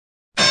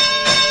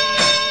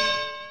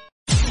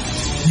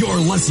You're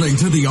listening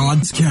to the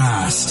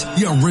Oddscast,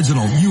 the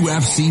original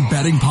UFC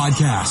betting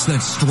podcast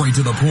that's straight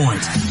to the point.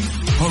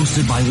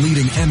 Hosted by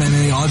leading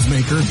MMA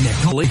oddsmaker Nick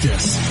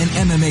Kalikas and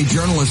MMA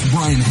journalist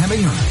Brian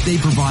Hemminger. They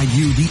provide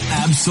you the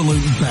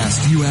absolute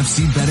best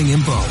UFC betting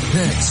info,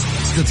 picks,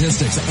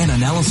 statistics, and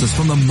analysis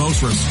from the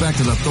most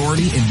respected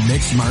authority in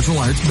mixed martial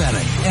arts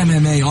betting.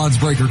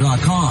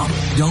 MMAOddsBreaker.com.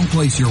 Don't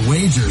place your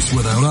wagers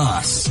without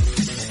us.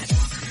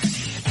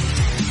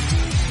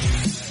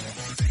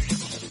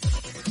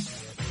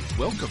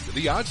 Welcome to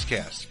the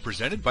Oddscast,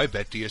 presented by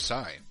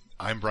BetDSI.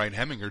 I'm Brian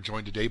Hemminger,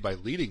 joined today by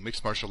leading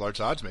mixed martial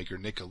arts oddsmaker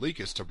Nick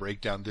Kalikas to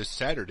break down this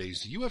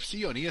Saturday's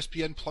UFC on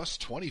ESPN Plus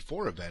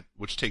 24 event,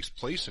 which takes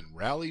place in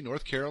Raleigh,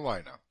 North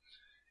Carolina.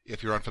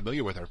 If you're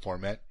unfamiliar with our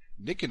format,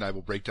 Nick and I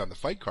will break down the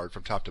fight card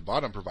from top to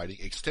bottom, providing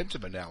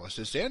extensive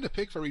analysis and a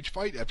pick for each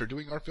fight after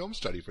doing our film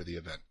study for the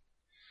event.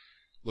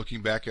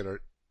 Looking back at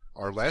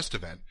our last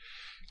event,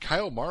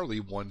 Kyle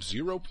Marley won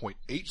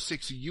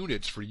 0.86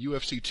 units for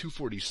UFC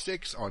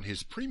 246 on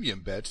his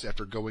premium bets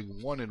after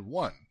going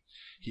 1-1.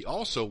 He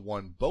also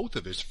won both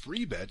of his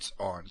free bets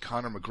on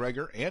Conor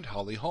McGregor and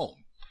Holly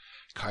Holm.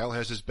 Kyle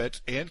has his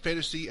bets and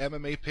fantasy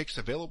MMA picks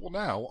available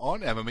now on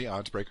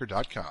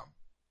MMAOddsBreaker.com.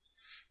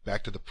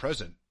 Back to the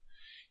present.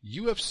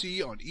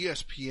 UFC on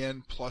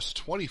ESPN Plus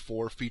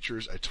 24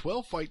 features a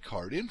 12-fight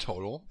card in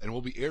total and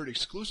will be aired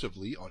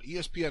exclusively on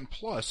ESPN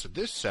Plus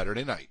this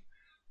Saturday night.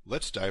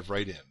 Let's dive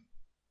right in.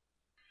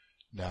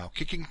 Now,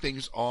 kicking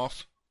things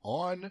off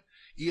on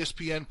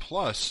ESPN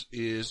Plus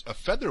is a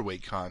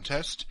featherweight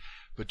contest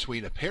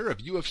between a pair of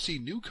UFC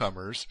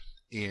newcomers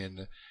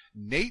in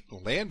Nate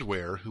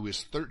Landwehr, who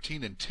is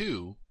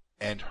 13-2,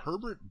 and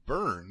Herbert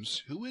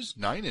Burns, who is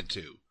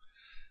 9-2.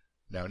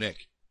 Now,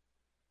 Nick,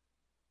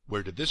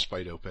 where did this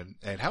fight open,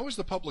 and how has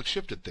the public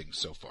shifted things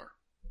so far?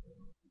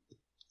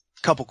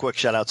 Couple quick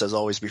shout outs as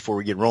always before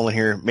we get rolling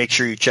here. Make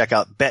sure you check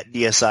out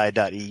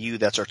betdsi.eu.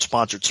 That's our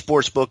sponsored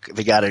sports book.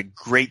 They got a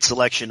great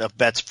selection of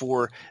bets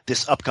for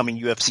this upcoming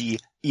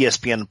UFC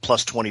ESPN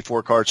Plus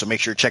 24 card. So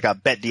make sure to check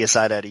out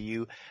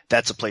betdsi.eu.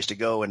 That's a place to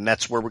go. And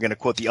that's where we're going to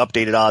quote the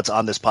updated odds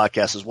on this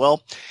podcast as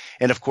well.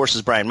 And of course,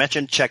 as Brian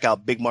mentioned, check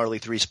out Big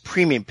Marley 3's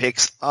premium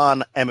picks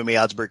on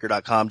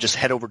MMAOddsBreaker.com. Just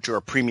head over to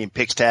our premium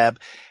picks tab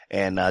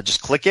and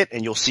just click it,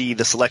 and you'll see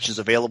the selections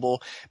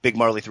available. Big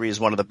Marley 3 is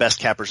one of the best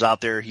cappers out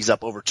there. He's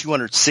up over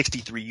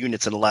 263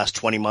 units in the last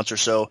 20 months or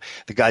so.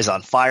 The guy's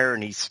on fire,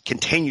 and he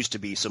continues to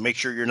be. So make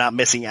sure you're not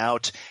missing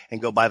out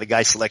and go buy the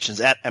guy's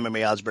selections at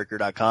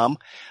MMAOddsBreaker.com.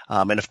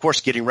 And of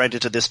course, getting right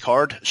into this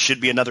card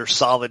should be another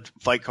solid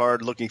fight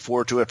card. Looking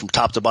forward to it from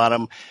top to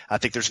bottom. I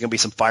think there's going to be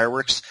some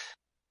fireworks.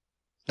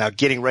 Now,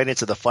 getting right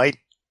into the fight,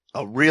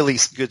 a really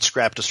good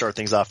scrap to start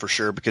things off for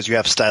sure, because you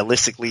have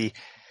stylistically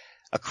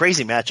a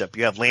crazy matchup.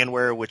 You have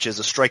Landwehr, which is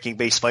a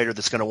striking-based fighter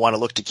that's going to want to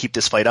look to keep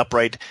this fight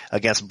upright,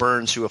 against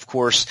Burns, who, of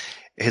course,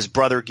 his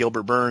brother,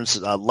 Gilbert Burns,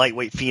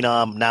 lightweight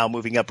phenom, now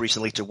moving up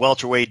recently to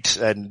welterweight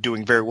and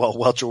doing very well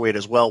welterweight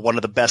as well. One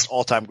of the best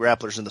all-time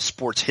grapplers in the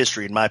sport's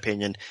history, in my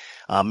opinion,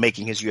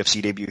 making his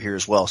UFC debut here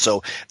as well.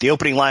 So the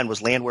opening line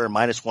was Landwehr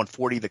minus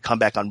 140, the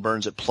comeback on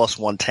Burns at plus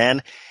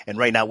 110. And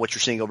right now what you're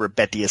seeing over at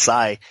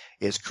BetDSI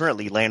is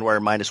currently Landwehr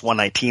minus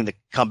 119, the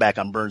comeback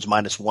on Burns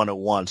minus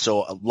 101.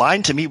 So a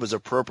line to me was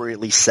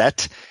appropriately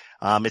set.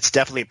 It's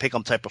definitely a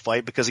pick'em type of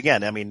fight because,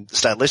 again, I mean,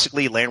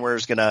 stylistically, Landwehr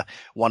is going to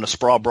want to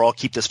sprawl, brawl,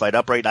 keep this fight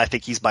upright. I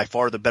think he's by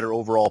far the better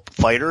overall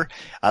fighter.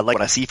 I like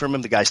what I see from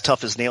him. The guy's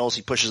tough as nails.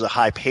 He pushes a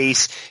high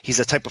pace.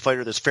 He's a type of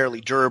fighter that's fairly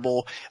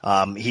durable.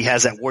 He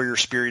has that warrior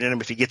spirit in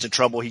him. If he gets in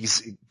trouble, he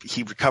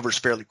recovers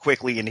fairly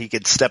quickly, and he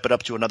can step it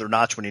up to another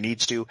notch when he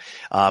needs to.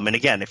 And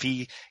again, if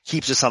he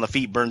keeps this on the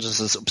feet, Burns is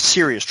in some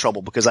serious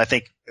trouble because I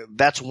think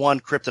that's one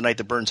kryptonite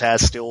that Burns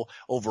has still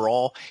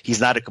overall.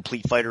 He's not a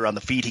complete fighter on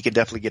the feet. He can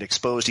definitely get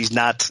exposed. He's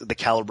not the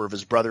caliber of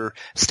his brother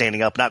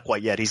standing up. Not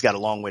quite yet. He's got a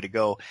long way to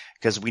go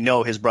because we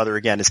know his brother,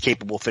 again, is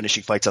capable of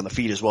finishing fights on the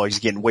feet as well. He's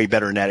getting way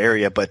better in that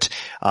area. But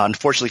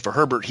unfortunately for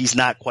Herbert, he's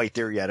not quite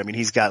there yet. I mean,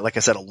 he's got, like I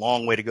said, a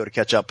long way to go to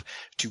catch up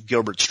to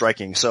Gilbert's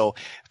striking. So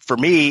for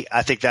me,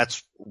 I think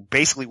that's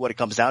basically what it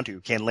comes down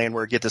to. Can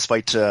Landwehr get this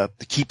fight to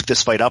keep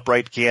this fight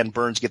upright? Can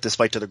Burns get this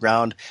fight to the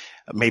ground?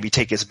 Maybe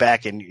take his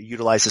back and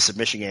utilize the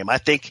submission game. I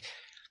think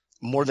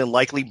more than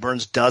likely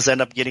Burns does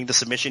end up getting the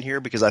submission here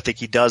because I think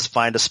he does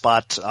find a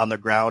spot on the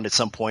ground at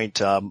some point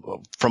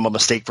from a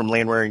mistake from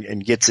Landwehr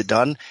and gets it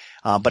done.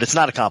 But it's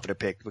not a confident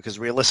pick because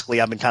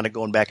realistically I've been kind of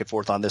going back and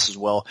forth on this as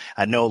well.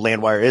 I know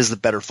Landwehr is the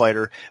better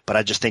fighter, but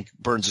I just think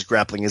Burns'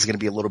 grappling is going to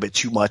be a little bit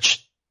too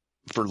much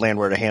for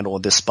Landwehr to handle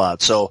in this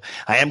spot. So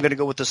I am going to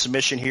go with the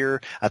submission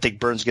here. I think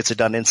Burns gets it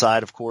done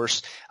inside, of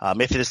course.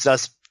 If this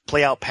does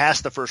play out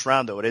past the first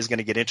round, though, it is going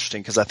to get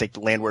interesting because I think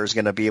Landwehr is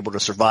going to be able to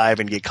survive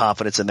and get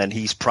confidence, and then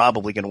he's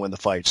probably going to win the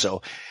fight.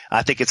 So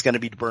I think it's going to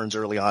be Burns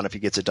early on if he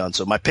gets it done.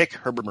 So my pick,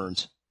 Herbert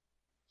Burns.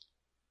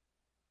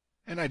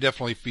 And I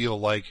definitely feel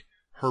like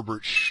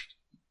Herbert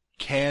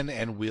can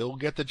and will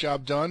get the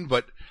job done,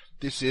 but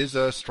this is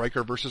a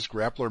striker versus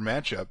grappler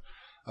matchup.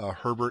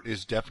 Herbert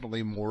is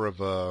definitely more of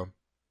a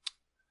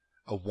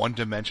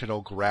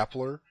one-dimensional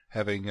grappler,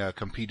 having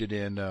competed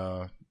in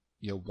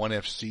ONE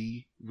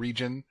FC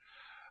region.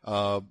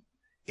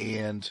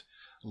 And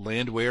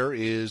Landwehr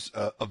is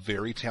a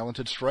very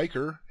talented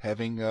striker,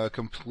 having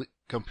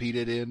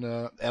competed in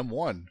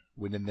M1,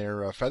 winning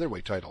their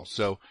featherweight title.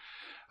 So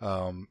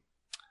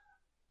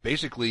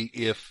basically,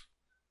 if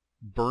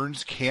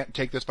Burns can't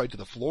take this fight to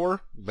the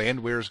floor,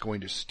 Landwehr is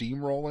going to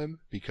steamroll him,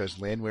 because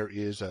Landwehr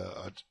is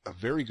a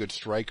very good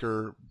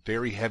striker,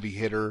 very heavy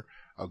hitter,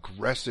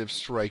 aggressive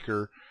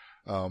striker,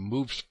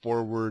 moves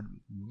forward,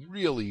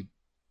 really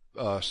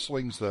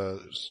slings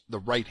the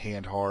right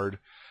hand hard.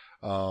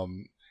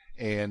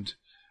 And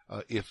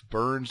if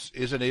Burns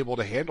isn't able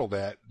to handle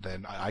that,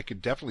 then I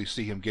could definitely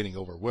see him getting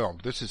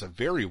overwhelmed. This is a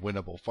very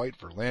winnable fight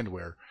for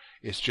Landwehr.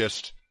 It's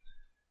just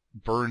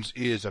Burns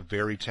is a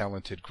very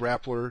talented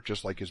grappler,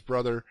 just like his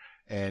brother,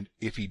 and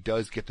if he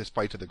does get this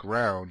fight to the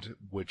ground,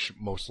 which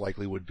most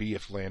likely would be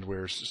if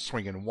Landwehr's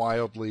swinging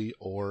wildly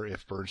or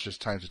if Burns just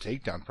times the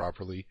takedown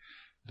properly,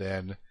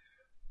 then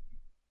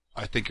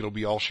I think it'll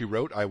be all she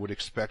wrote. I would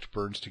expect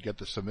Burns to get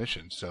the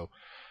submission. So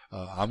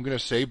I'm going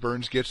to say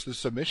Burns gets the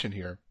submission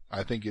here.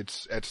 I think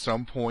it's at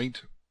some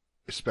point,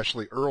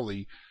 especially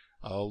early,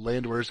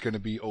 Landwehr is going to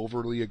be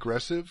overly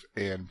aggressive,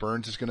 and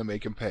Burns is going to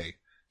make him pay.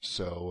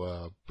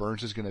 So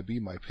Burns is going to be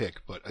my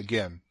pick. But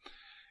again,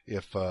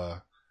 if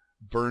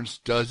Burns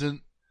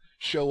doesn't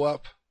show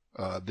up,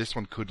 this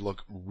one could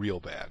look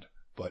real bad.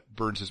 But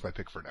Burns is my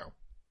pick for now.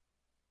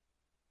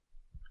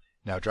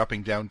 Now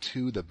dropping down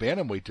to the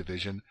bantamweight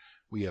division,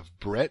 we have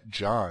Brett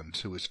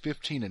Johns, who is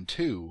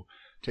 15-2,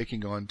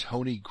 taking on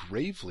Tony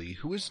Gravely,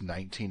 who is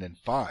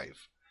 19-5.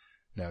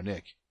 Now,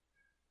 Nick,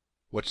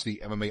 what's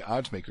the MMA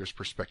oddsmaker's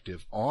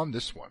perspective on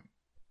this one?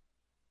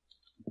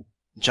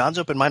 Johns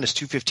open minus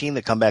 215.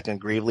 The comeback on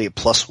Gravely at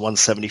plus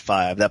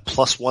 175. That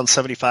plus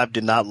 175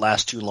 did not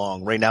last too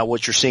long. Right now,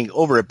 what you're seeing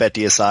over at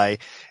BetDSI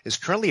is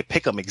currently a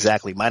pick'em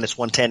exactly, minus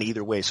 110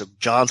 either way. So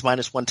Johns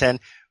minus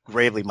 110,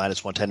 Gravely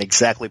minus 110,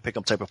 exactly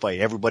pick'em type of fight.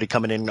 Everybody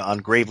coming in on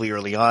Gravely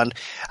early on.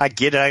 I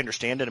get it. I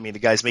understand it. I mean, the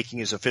guy's making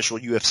his official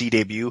UFC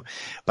debut,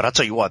 but I'll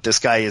tell you what, this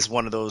guy is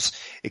one of those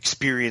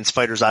experienced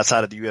fighters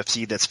outside of the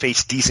UFC that's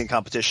faced decent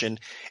competition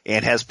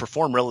and has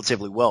performed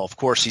relatively well. Of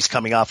course, he's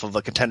coming off of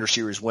a Contender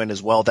Series win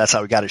as well. That's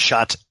how he got his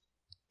shot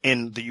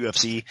in the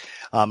UFC.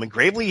 And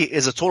Gravely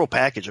is a total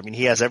package. I mean,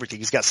 he has everything.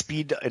 He's got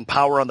speed and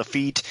power on the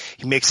feet.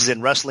 He mixes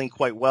in wrestling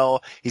quite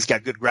well. He's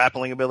got good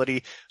grappling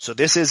ability. So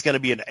this is going to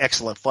be an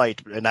excellent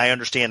fight. And I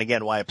understand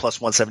again why at plus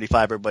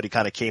 175 everybody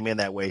kind of came in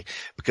that way,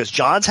 because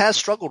Johns has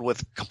struggled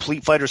with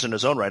complete fighters in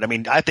his own right. I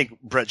mean, I think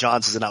Brett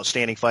Johns is an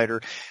outstanding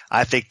fighter.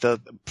 I think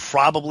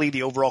probably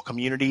the overall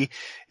community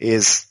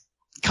is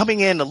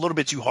coming in a little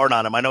bit too hard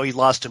on him. I know he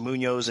lost to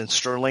Munoz and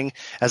Sterling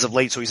as of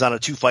late, so he's on a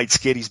 2-fight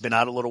skid. He's been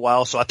out a little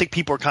while, so I think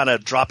people are kind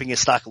of dropping his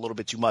stock a little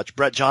bit too much.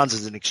 Brett Johns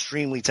is an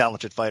extremely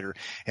talented fighter,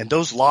 and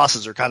those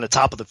losses are kind of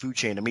top of the food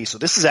chain to me. So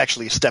this is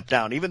actually a step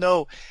down. Even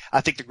though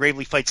I think the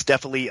Gravely fight's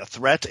definitely a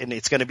threat and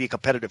it's going to be a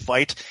competitive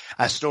fight,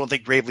 I still don't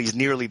think Gravely's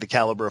nearly the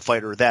caliber of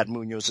fighter that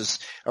Munoz is,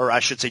 or I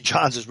should say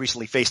Johns has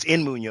recently faced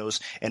in Munoz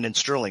and in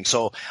Sterling.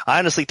 So I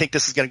honestly think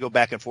this is going to go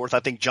back and forth. I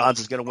think Johns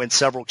is going to win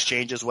several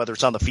exchanges, whether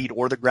it's on the feet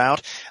or the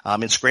ground.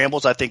 In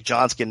scrambles, I think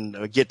Johns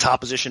can get top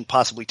position,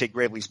 possibly take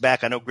Gravely's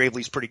back. I know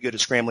Gravely's pretty good at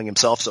scrambling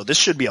himself, so this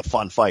should be a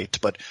fun fight.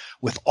 But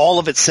with all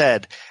of it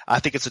said, I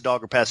think it's a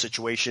dog or pass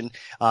situation.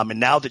 And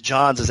now that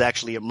Johns is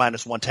actually at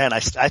minus 110,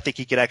 I think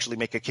he could actually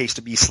make a case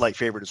to be slight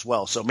favorite as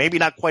well. So maybe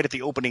not quite at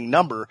the opening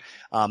number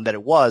that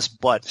it was,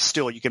 but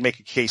still you can make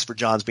a case for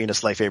Johns being a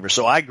slight favorite.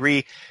 So I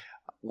agree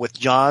with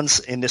Johns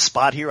in this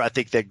spot here. I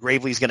think that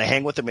Gravely's going to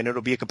hang with him and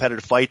it'll be a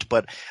competitive fight,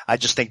 but I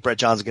just think Brett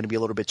Johns is going to be a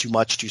little bit too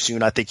much too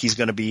soon. I think he's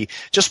going to be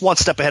just one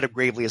step ahead of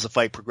Gravely as the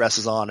fight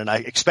progresses on, and I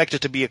expect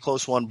it to be a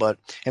close one,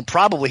 and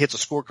probably hits the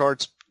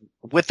scorecards.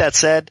 With that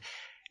said,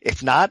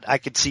 if not, I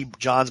could see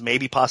Johns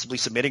maybe possibly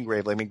submitting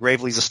Gravely. I mean,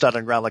 Gravely's a stud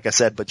on ground, like I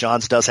said, but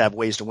Johns does have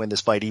ways to win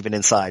this fight even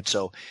inside.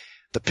 So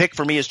the pick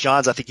for me is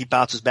Johns. I think he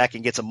bounces back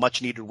and gets a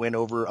much needed win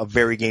over a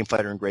very game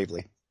fighter in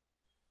Gravely.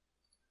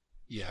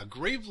 Yeah,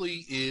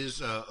 Gravely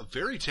is a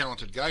very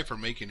talented guy for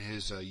making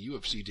his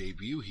UFC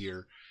debut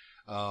here.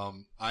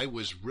 I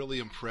was really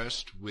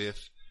impressed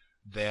with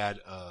that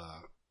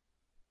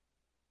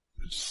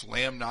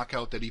slam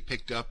knockout that he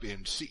picked up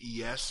in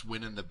CES,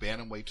 winning the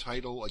bantamweight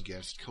title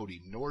against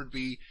Cody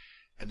Nordby,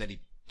 and then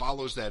he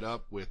follows that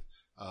up with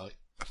a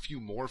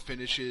few more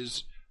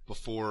finishes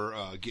before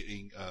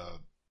getting a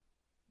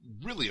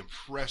really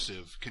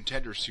impressive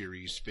Contender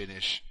Series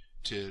finish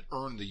to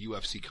earn the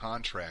UFC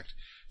contract.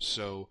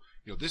 So,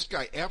 this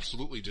guy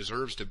absolutely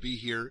deserves to be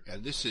here,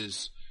 and this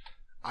is,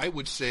 I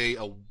would say,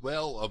 a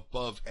well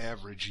above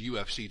average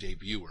UFC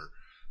debuter.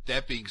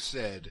 That being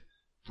said,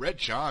 Brett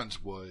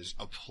Johns was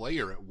a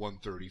player at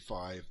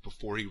 135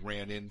 before he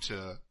ran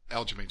into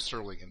Aljamain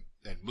Sterling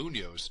and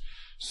Munoz.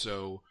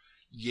 So,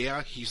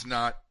 yeah, he's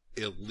not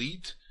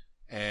elite,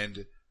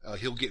 and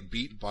he'll get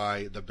beat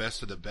by the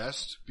best of the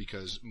best,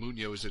 because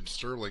Munoz and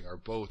Sterling are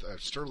both,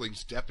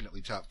 Sterling's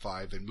definitely top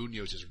 5, and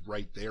Munoz is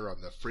right there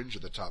on the fringe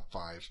of the top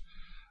 5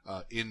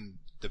 in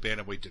the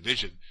bantamweight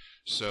division.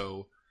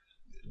 So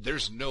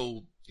there's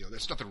no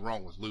there's nothing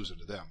wrong with losing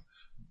to them.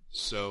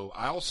 So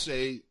I'll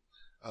say,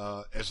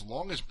 as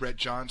long as Brett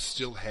Johns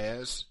still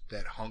has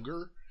that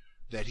hunger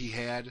that he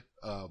had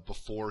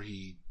before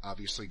he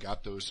obviously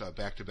got those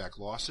back-to-back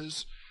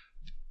losses,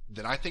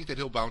 then I think that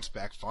he'll bounce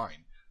back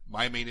fine.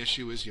 My main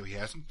issue is, he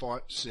hasn't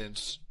fought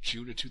since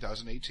June of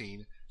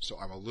 2018, so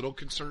I'm a little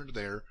concerned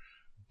there.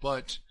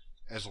 But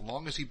as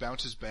long as he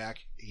bounces back,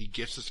 he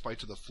gets this fight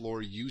to the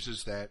floor,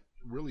 uses that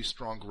really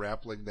strong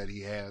grappling that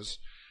he has,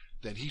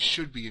 then he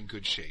should be in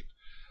good shape.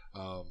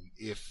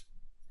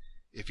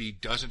 If he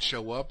doesn't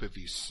show up, if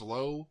he's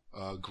slow,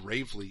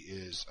 Gravely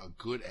is a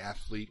good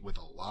athlete with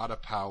a lot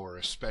of power,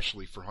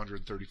 especially for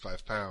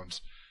 135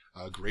 pounds.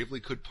 Gravely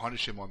could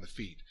punish him on the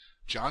feet.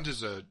 Johns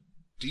is a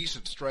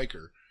decent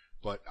striker,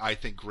 but I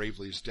think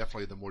Gravely is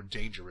definitely the more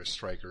dangerous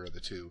striker of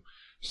the two.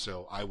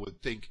 So I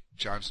would think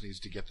Johns needs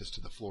to get this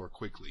to the floor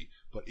quickly.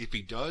 But if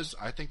he does,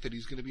 I think that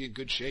he's going to be in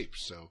good shape.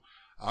 So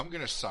I'm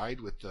going to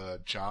side with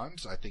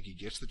Johns. I think he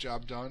gets the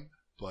job done.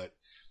 But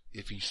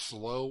if he's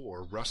slow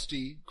or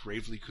rusty,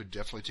 Gravely could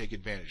definitely take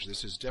advantage.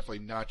 This is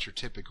definitely not your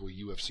typical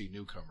UFC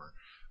newcomer.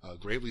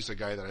 Gravely's a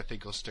guy that I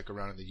think will stick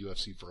around in the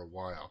UFC for a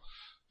while.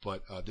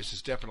 But this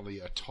is definitely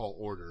a tall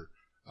order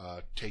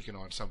taking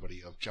on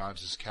somebody of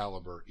Johns'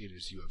 caliber in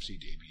his UFC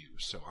debut.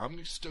 So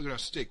I'm still going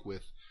to stick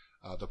with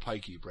the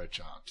pikey Brett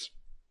Johns.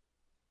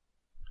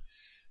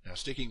 Now,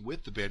 sticking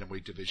with the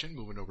bantamweight division,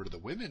 moving over to the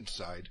women's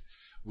side,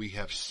 we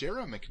have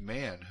Sarah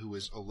McMahon, who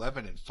is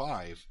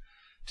 11-5,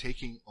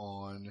 taking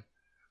on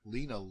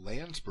Lena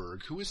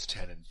Landsberg, who is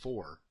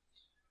 10-4.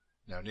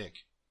 Now, Nick,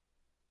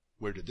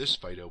 where did this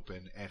fight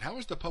open, and how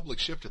has the public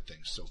shifted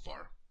things so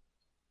far?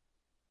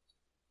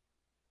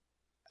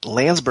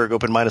 Landsberg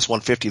opened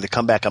 -150. The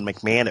comeback on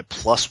McMahon at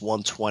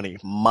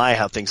 +120. My,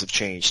 how things have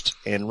changed.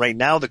 And right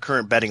now the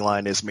current betting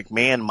line is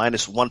McMahon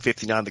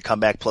 -159. The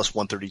comeback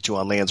 +132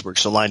 on Landsberg.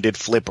 So line did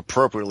flip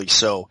appropriately.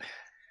 So,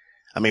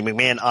 I mean,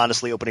 McMahon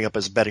honestly opening up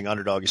as a betting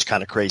underdog is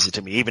kind of crazy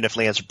to me. Even if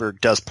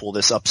Landsberg does pull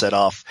this upset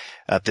off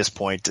at this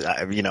point,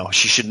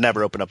 she should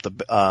never open up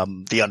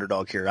the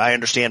underdog here. I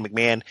understand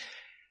McMahon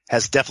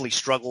has definitely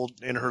struggled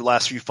in her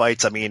last few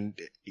fights. I mean,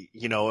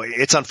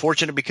 it's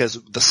unfortunate because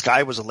the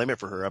sky was a limit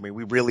for her. I mean,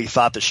 we really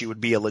thought that she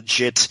would be a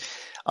legit,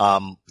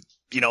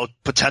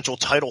 potential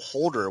title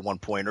holder at one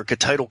point or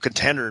title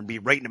contender and be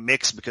right in the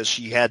mix because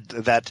she had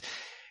that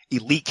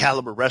elite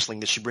caliber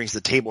wrestling that she brings to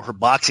the table. Her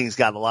boxing's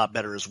gotten a lot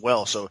better as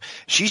well. So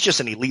she's just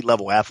an elite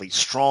level athlete,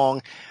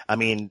 strong. I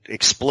mean,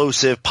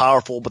 explosive,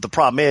 powerful. But the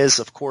problem is,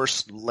 of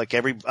course, like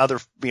every other,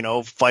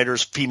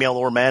 fighters, female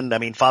or men, I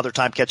mean, father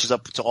time catches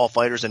up to all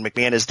fighters, and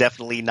McMahon is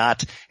definitely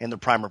not in the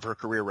prime of her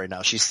career right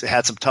now. She's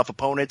had some tough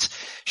opponents.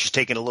 She's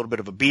taken a little bit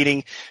of a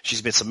beating.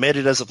 She's been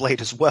submitted as of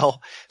late as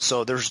well.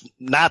 So there's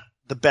not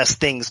the best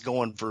things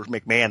going for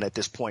McMahon at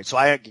this point. So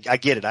I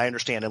get it. I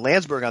understand. And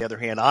Landsberg, on the other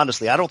hand,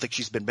 honestly, I don't think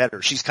she's been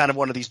better. She's kind of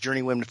one of these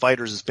journeyman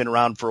fighters that's been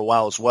around for a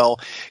while as well.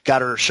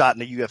 Got her shot in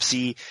the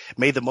UFC,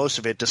 made the most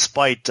of it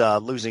despite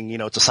losing,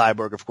 to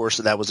Cyborg, of course,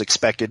 so that was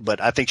expected. But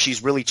I think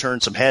she's really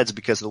turned some heads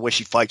because of the way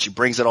she fights. She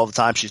brings it all the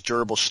time. She's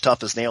durable. She's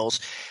tough as nails.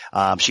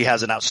 She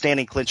has an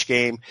outstanding clinch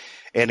game.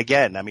 And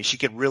again, I mean, she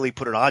could really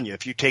put it on you.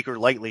 If you take her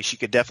lightly, she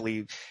could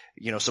definitely,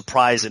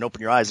 surprise and open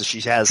your eyes as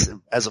she has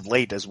as of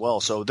late as well.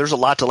 So there's a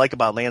lot to like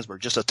about Landsberg,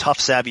 just a tough,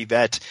 savvy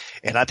vet.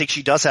 And I think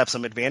she does have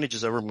some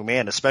advantages over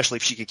McMahon, especially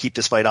if she could keep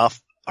this fight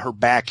off her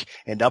back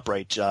and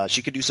upright.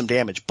 She could do some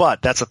damage,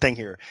 but that's the thing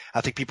here.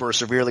 I think people are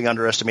severely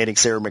underestimating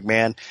Sarah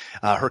McMahon.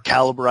 Her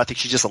caliber, I think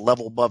she's just a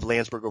level above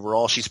Landsberg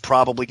overall. She's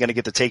probably going to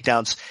get the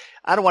takedowns.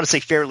 I don't want to say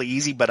fairly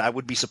easy, but I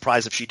would be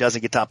surprised if she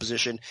doesn't get top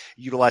position,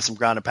 utilize some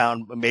ground and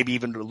pound, maybe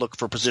even look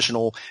for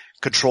positional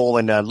control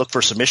and look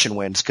for submission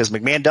wins, because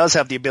McMahon does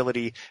have the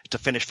ability to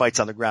finish fights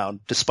on the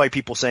ground, despite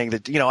people saying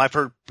that, I've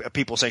heard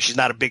people say she's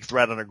not a big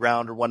threat on the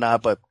ground or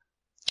whatnot, but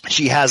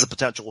she has the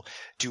potential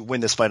to win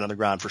this fight on the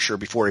ground for sure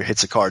before it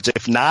hits the cards.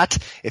 If not,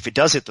 if it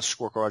does hit the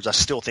scorecards, I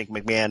still think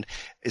McMahon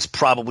is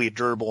probably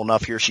durable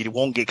enough here. She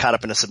won't get caught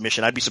up in a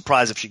submission. I'd be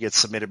surprised if she gets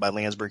submitted by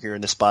Landsberg here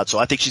in this spot. So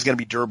I think she's going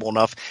to be durable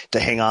enough to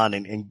hang on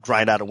and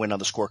grind out a win on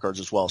the scorecards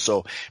as well.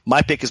 So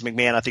my pick is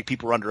McMahon. I think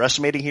people are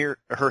underestimating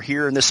her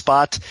here in this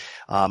spot.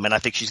 And I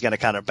think she's going to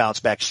kind of bounce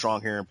back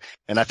strong here.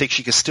 And I think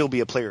she can still be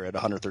a player at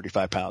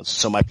 135 pounds.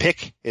 So my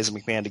pick is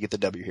McMahon to get the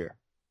W here.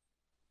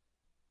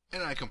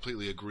 And I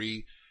completely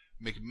agree.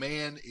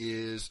 McMahon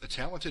is a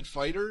talented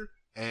fighter,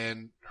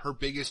 and her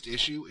biggest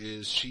issue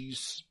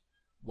is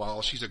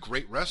while she's a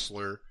great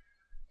wrestler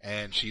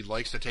and she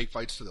likes to take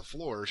fights to the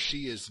floor,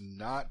 she is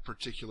not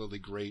particularly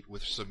great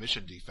with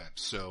submission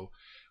defense. So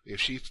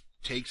if she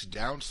takes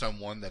down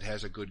someone that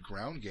has a good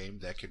ground game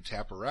that can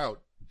tap her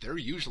out, they're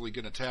usually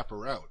going to tap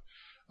her out.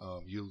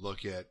 You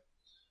look at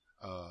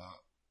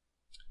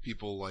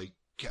people like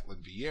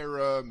Ketlin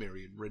Vieira,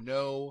 Marion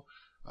Renault.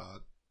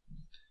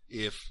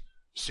 If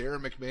Sarah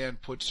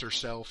McMahon puts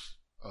herself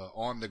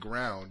on the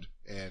ground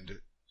and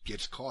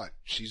gets caught,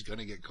 she's going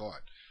to get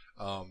caught.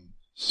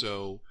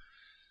 So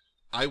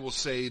I will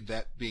say,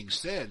 that being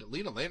said,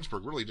 Lena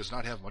Landsberg really does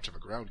not have much of a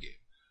ground game.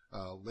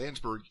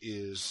 Landsberg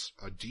is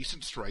a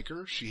decent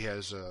striker. She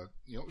has,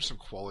 some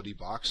quality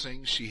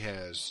boxing.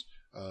 She's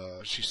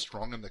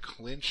strong in the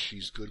clinch.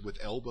 She's good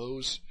with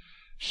elbows.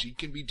 She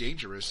can be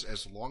dangerous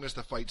as long as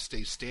the fight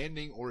stays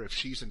standing or if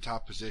she's in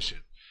top position.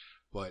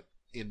 But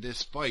in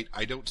this fight,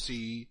 I don't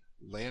see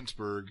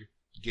Landsberg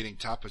getting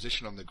top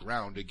position on the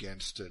ground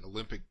against an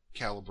Olympic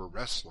caliber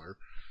wrestler.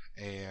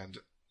 And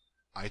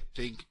I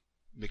think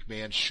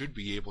McMahon should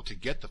be able to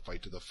get the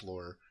fight to the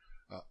floor.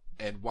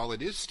 And while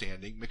it is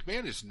standing,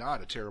 McMahon is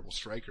not a terrible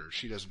striker.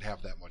 She doesn't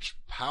have that much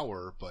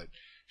power, but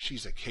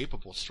she's a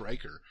capable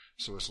striker.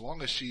 So as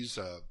long as she's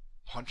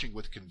punching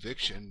with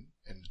conviction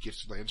and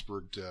gets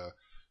Landsberg to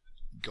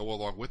go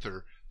along with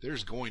her,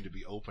 there's going to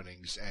be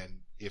openings.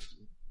 And if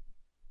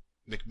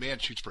McMahon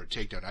shoots for a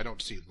takedown, I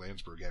don't see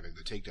Landsberg having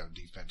the takedown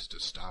defense to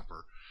stop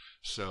her.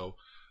 So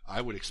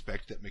I would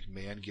expect that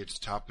McMahon gets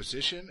top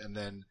position, and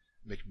then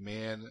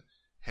McMahon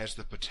has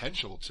the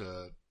potential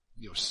to,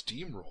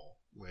 steamroll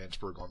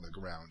Landsberg on the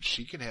ground.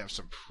 She can have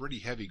some pretty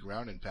heavy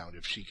ground and pound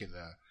if she can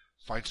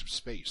find some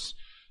space.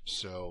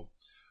 So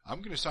I'm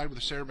going to side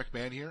with Sarah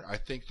McMahon here. I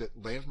think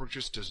that Landsberg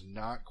just does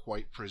not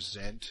quite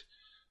present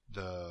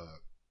the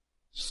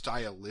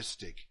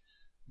stylistic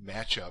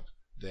matchup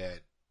that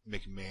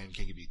McMahon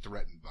can be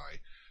threatened by.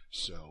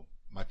 So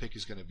my pick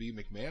is going to be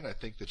McMahon. I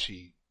think that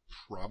she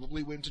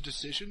probably wins a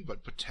decision,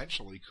 but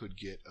potentially could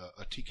get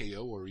a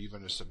TKO or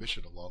even a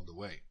submission along the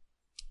way.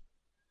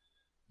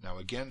 Now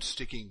again,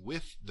 sticking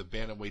with the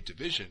bantamweight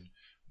division,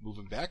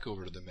 moving back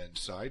over to the men's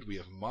side, we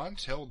have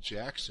Montel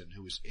Jackson,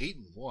 who is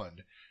 8-1,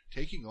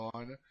 taking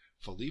on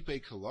Felipe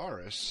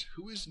Colares,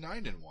 who is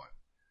 9-1.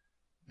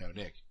 Now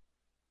Nick,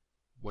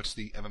 what's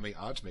the MMA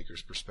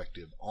oddsmaker's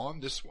perspective on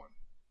this one?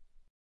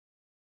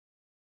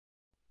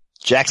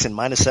 Jackson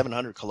minus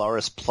 700,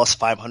 Colares plus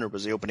 500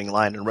 was the opening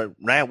line. And right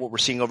now what we're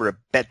seeing over at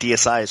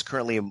BetDSI is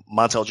currently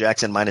Montel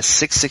Jackson minus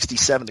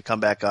 667 to come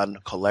back on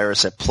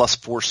Colares at plus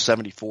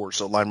 474.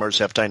 So line margins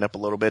have tightened up a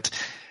little bit.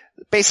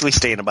 Basically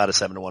staying about a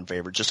 7-1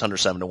 favorite, just under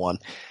 7-1.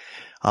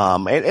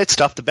 It's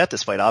tough to bet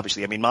this fight,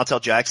 obviously. I mean,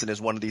 Montel Jackson is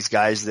one of these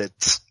guys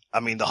that,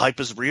 the hype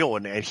is real,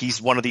 and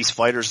he's one of these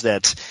fighters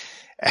that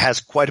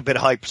has quite a bit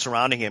of hype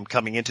surrounding him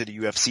coming into the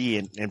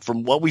UFC. And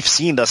from what we've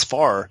seen thus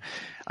far,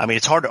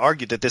 it's hard to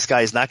argue that this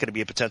guy is not going to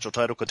be a potential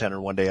title contender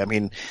one day.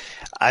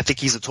 I think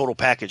he's a total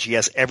package. He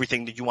has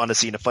everything that you want to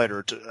see in a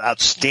fighter.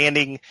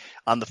 Outstanding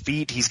on the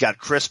feet. He's got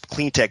crisp,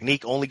 clean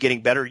technique, only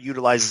getting better,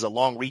 utilizes a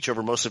long reach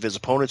over most of his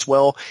opponents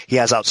well. He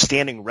has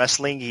outstanding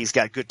wrestling. He's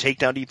got good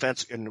takedown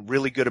defense and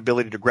really good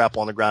ability to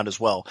grapple on the ground as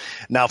well.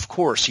 Now, of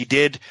course, he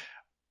did,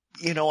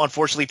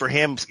 unfortunately for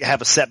him,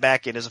 have a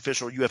setback in his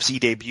official UFC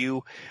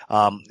debut.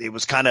 It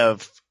was kind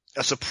of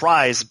a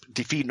surprise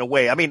defeat in a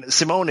way.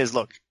 Simone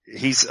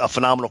he's a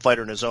phenomenal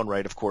fighter in his own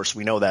right, of course,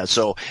 we know that.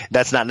 So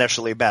that's not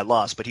necessarily a bad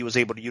loss, but he was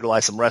able to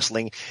utilize some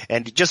wrestling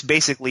and just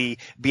basically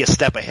be a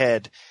step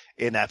ahead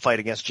in that fight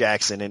against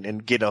Jackson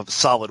and get a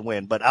solid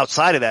win. But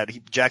outside of that,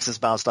 Jackson's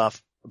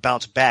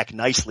bounced back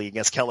nicely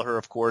against Kelleher,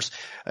 of course,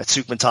 at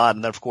Sukman,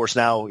 and then, of course,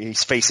 now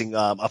he's facing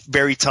a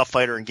very tough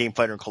fighter and game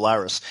fighter in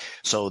Colares.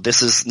 So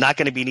this is not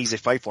going to be an easy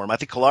fight for him. I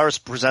think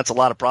Colares presents a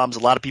lot of problems. A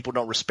lot of people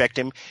don't respect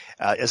him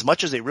as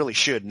much as they really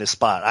should in this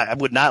spot. I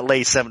would not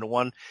lay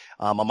 7-1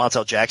 on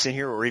Montel Jackson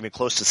here, or even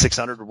close to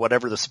 600 or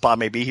whatever the spot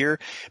may be here,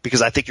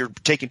 because I think you're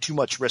taking too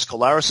much risk.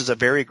 Colares is a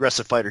very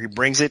aggressive fighter. He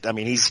brings it.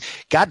 He's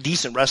got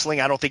decent wrestling.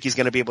 I don't think he's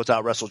going to be able to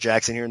out-wrestle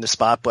Jackson here in this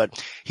spot,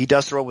 but he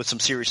does throw with some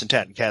serious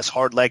intent. He has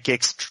hard leg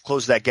kicks,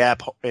 close that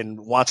gap,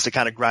 and wants to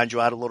kind of grind you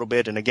out a little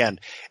bit. And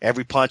again,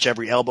 every punch,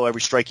 every elbow,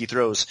 every strike he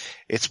throws,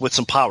 it's with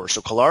some power.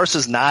 So Colares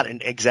is not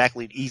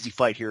exactly an easy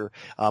fight here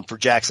for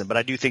Jackson, but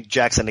I do think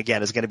Jackson,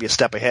 again, is going to be a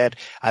step ahead.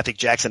 I think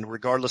Jackson,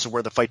 regardless of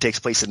where the fight takes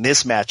place in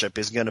this matchup,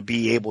 is going to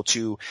be able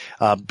to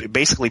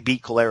basically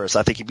beat Colares.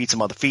 I think he beats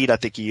him on the feet. I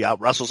think he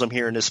out-wrestles him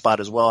here in this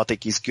spot as well. I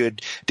think he's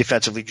good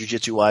defensively,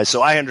 jiu-jitsu-wise.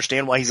 So I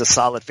understand why he's a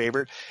solid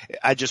favorite.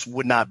 I just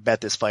would not bet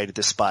this fight at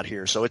this spot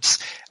here. So it's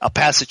a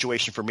pass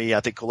situation for me. I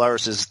think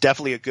Colares is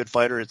definitely a good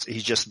fighter.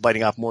 He's just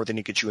biting off more than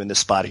he could chew in this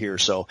spot here.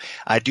 So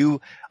I do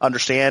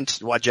understand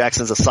why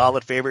Jackson's a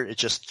solid favorite.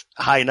 It's just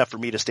high enough for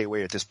me to stay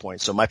away at this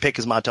point. So my pick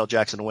is Montel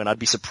Jackson to win. I'd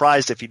be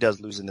surprised if he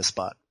does lose in this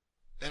spot.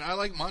 And I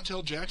like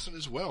Montel Jackson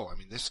as well.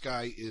 This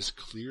guy is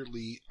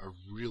clearly a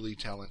really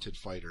talented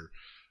fighter.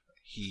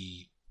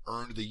 He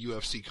earned the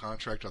UFC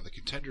contract on the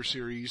Contender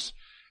Series,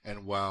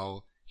 and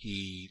while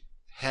he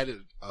had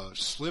a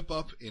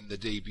slip-up in the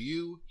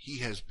debut, he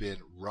has been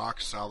rock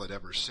solid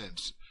ever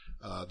since.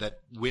 That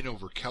win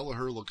over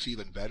Kelleher looks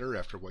even better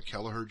after what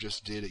Kelleher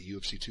just did at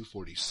UFC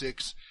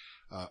 246,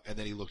 and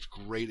then he looked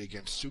great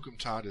against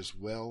Sukhamtad as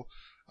well.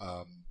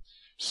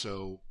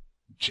 So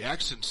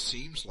Jackson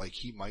seems like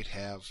he might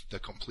have the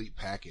complete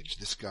package.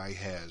 This guy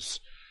has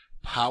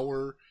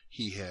power,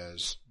 he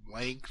has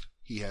length,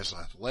 he has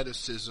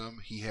athleticism,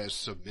 he has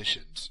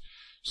submissions.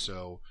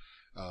 So,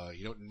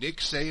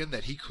 Nick saying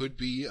that he could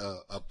be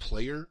a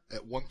player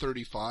at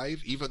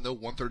 135, even though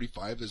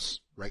 135 is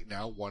right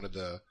now one of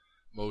the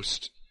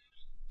most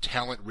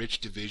talent-rich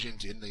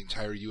divisions in the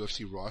entire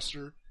UFC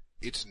roster,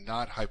 it's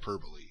not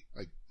hyperbole.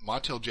 Like,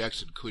 Montel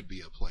Jackson could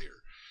be a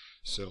player.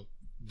 So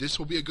this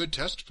will be a good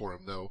test for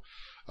him, though.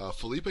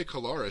 Felipe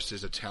Colares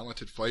is a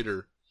talented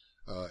fighter,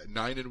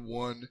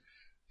 9-1.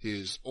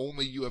 His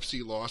only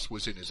UFC loss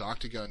was in his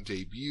Octagon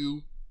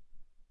debut,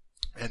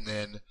 and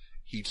then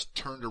he's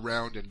turned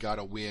around and got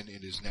a win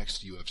in his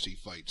next UFC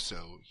fight.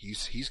 So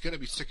he's going to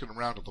be sticking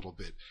around a little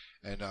bit.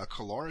 And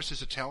Colares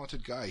is a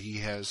talented guy. He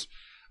has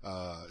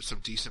some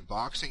decent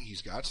boxing.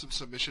 He's got some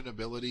submission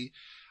ability.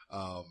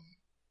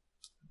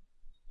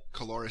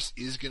 Colares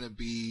is going to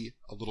be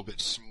a little bit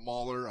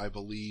smaller, I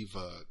believe.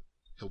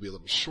 He'll be a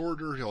little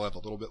shorter. He'll have a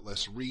little bit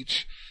less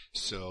reach.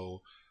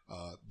 So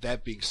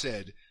that being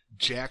said,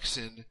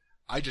 Jackson,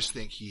 I just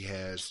think he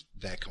has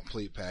that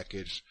complete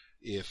package.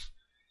 If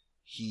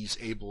he's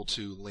able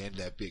to land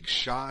that big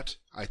shot,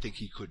 I think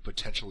he could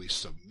potentially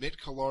submit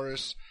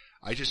Colares.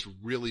 I just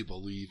really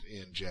believe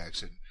in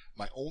Jackson.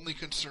 My only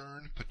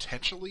concern,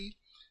 potentially,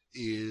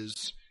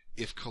 is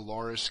if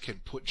Colares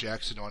can put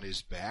Jackson on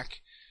his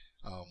back.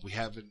 We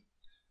haven't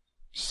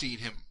seen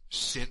him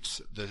since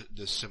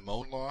the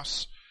Simone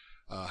loss,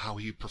 how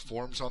he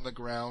performs on the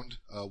ground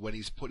when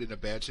he's put in a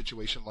bad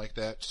situation like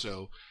that.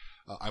 So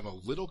I'm a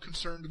little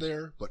concerned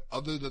there, but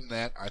other than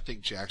that, I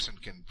think Jackson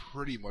can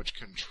pretty much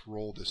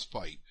control this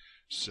fight.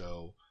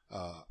 So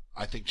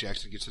I think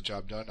Jackson gets the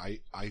job done.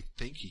 I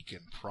think he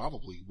can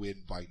probably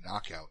win by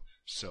knockout.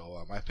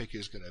 So my pick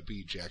is going to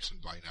be Jackson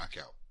by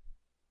knockout.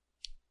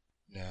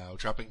 Now,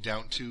 dropping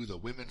down to the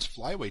women's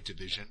flyweight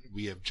division,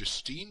 we have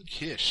Justine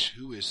Kish,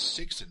 who is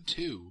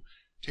 6-2,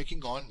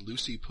 taking on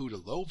Lucy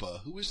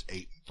Pudilova, who is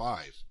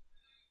 8-5.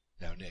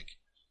 Now, Nick,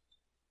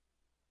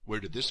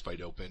 where did this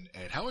fight open,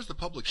 and how has the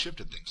public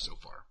shifted things so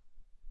far?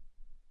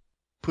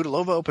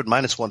 Pudilova opened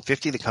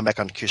 -150. The comeback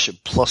on Kish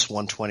at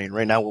 +120. And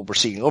right now what we're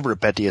seeing over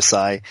at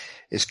BetDSI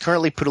is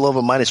currently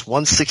Pudilova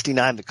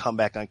 -169. The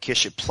comeback on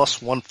Kish at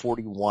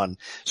 +141.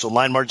 So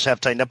line margins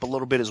have tightened up a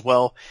little bit as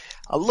well.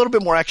 A little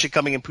bit more action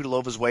coming in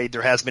Pudilova's way.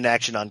 There has been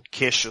action on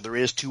Kish, so there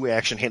is two-way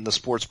action hitting the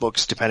sports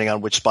books, depending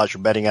on which spot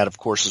you're betting at, of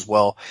course, as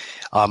well.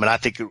 And I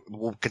think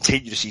we'll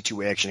continue to see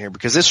two-way action here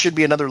because this should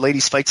be another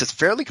ladies' fight that's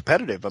fairly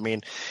competitive. I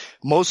mean,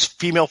 most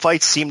female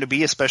fights seem to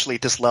be, especially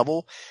at this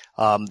level.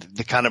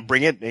 They kind of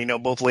bring it. You know,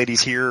 both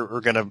ladies here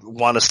are going to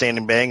want to stand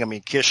and bang. I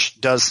mean, Kish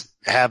does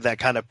have that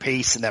kind of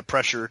pace and that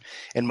pressure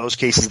in most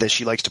cases that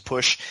she likes to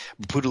push.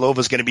 Pudilova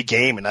is going to be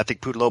game, and I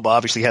think Pudilova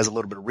obviously has a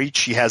little bit of reach.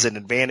 She has an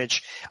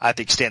advantage. I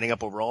think standing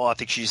up overall, I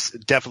think she's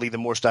definitely the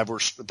more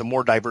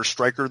diverse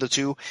striker of the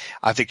two.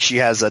 I think she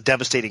has a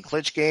devastating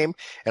clinch game,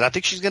 and I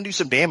think she's going to do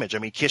some damage. I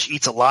mean, Kish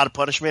eats a lot of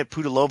punishment.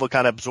 Pudilova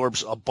kind of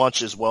absorbs a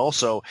bunch as well.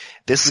 So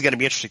this is going to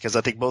be interesting because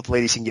I think both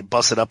ladies can get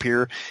busted up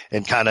here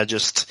and kind of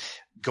just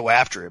go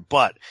after it.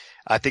 But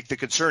I think the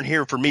concern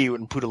here for me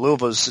in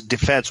Pudilova's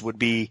defense would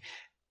be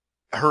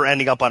her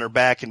ending up on her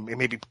back and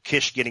maybe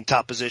Kish getting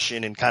top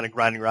position and kind of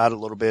grinding her out a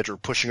little bit or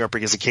pushing her up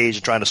against the cage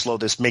and trying to slow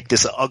this, make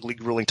this an ugly,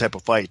 grueling type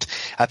of fight.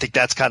 I think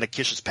that's kind of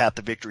Kish's path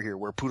to victory here,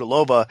 where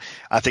Pudilova,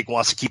 I think,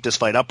 wants to keep this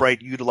fight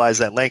upright, utilize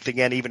that length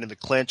again, even in the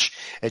clinch,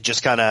 and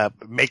just kind of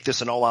make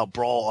this an all-out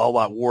brawl,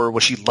 all-out war,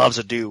 what she loves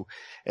to do.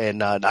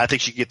 And I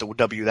think she can get the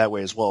W that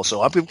way as well.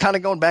 So I'm kind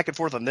of going back and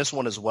forth on this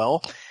one as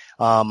well.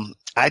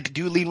 I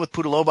do lean with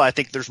Pudilova. I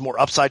think there's more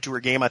upside to her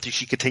game. I think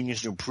she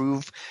continues to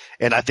improve,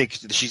 and I think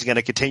she's going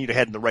to continue to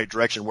head in the right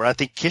direction, where I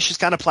think Kish has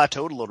kind of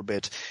plateaued a little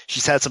bit.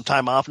 She's had some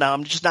time off now.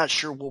 I'm just not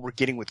sure what we're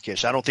getting with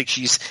Kish. I don't think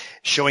she's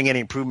showing any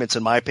improvements,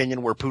 in my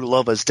opinion, where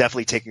Pudilova is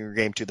definitely taking her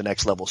game to the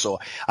next level. So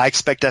I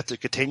expect that to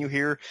continue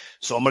here.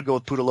 So I'm going to go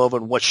with Pudilova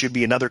in what should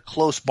be another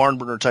close barn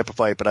burner type of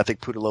fight, but I think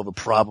Pudilova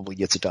probably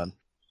gets it done.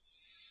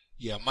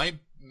 Yeah, my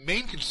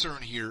main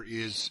concern here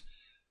is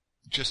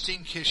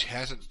Justine Kish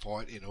hasn't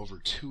fought in over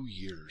 2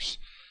 years.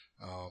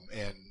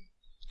 And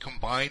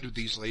combined with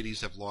these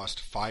ladies have lost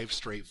 5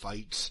 straight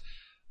fights.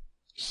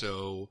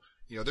 So,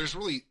 you know,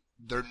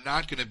 they're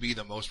not going to be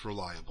the most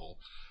reliable.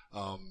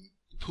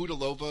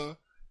 Pudilova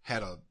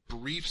had a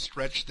brief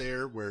stretch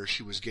there where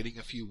she was getting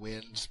a few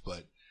wins,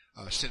 but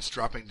since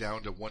dropping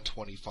down to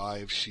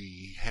 125,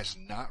 she has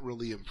not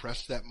really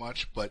impressed that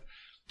much. But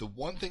the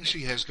one thing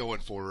she has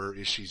going for her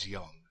is she's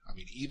young. I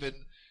mean,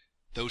 even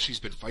though she's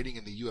been fighting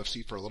in the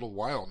UFC for a little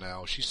while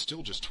now, she's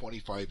still just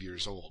 25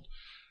 years old.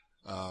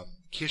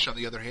 Kish, on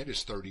the other hand,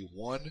 is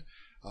 31.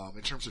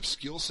 In terms of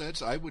skill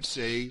sets, I would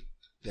say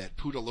that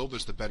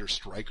Pudilova's the better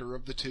striker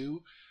of the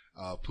two.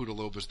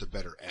 Pudilova's the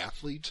better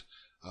athlete.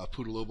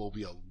 Pudilova will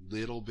be a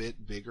little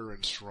bit bigger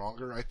and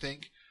stronger, I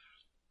think.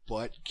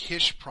 But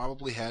Kish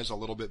probably has a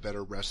little bit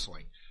better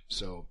wrestling.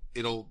 So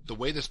the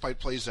way this fight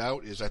plays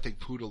out is I think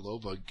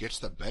Pudilova gets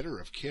the better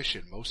of Kish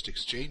in most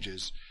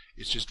exchanges.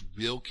 It's just,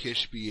 will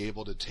Kish be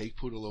able to take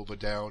Pudilova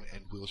down,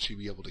 and will she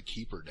be able to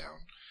keep her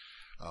down?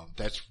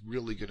 That's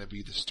really going to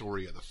be the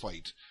story of the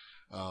fight.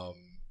 I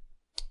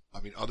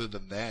mean, other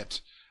than that,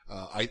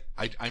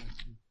 I'm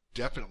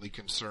definitely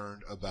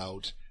concerned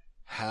about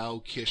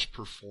how Kish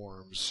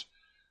performs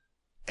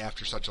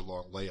after such a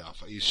long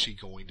layoff. Is she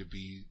going to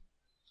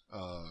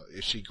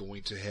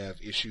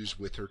have issues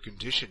with her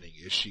conditioning?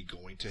 Is she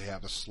going to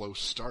have a slow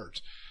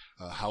start?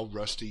 How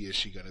rusty is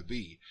she going to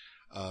be?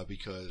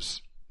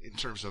 Because in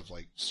terms of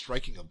like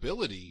striking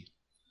ability,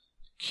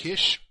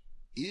 Kish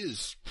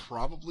is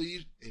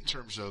probably, in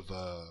terms of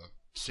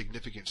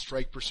significant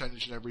strike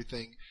percentage and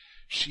everything,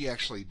 she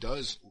actually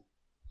does.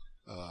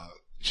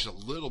 She's a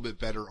little bit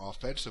better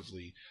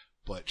offensively,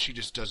 but she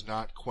just does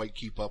not quite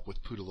keep up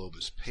with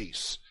Pudilova's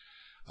pace.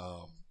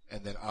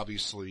 And then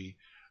obviously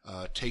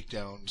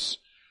takedowns.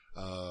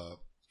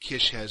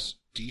 Kish has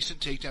decent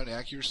takedown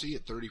accuracy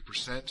at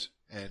 30%,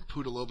 and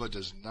Pudilova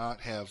does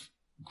not have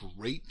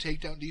great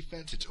takedown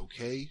defense. It's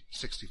okay,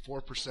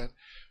 64%.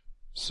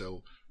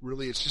 So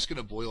really it's just going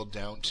to boil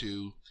down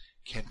to,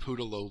 can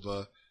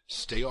Pudilova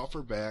stay off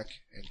her back,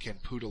 and can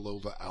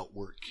Pudilova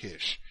outwork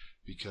Kish?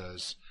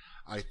 Because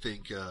I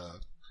think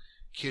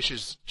Kish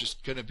is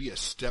just going to be a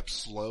step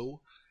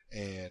slow,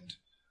 and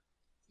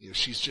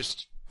she's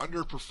just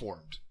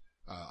underperformed.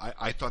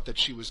 I thought that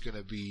she was going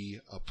to be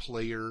a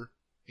player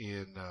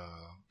in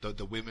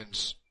the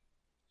women's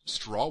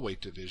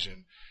strawweight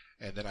division,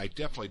 and then I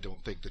definitely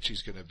don't think that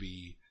she's going to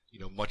be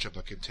much of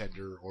a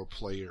contender or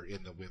player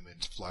in the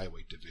women's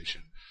flyweight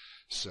division.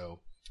 So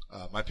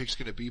my pick's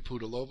going to be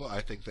Pudilova.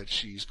 I think that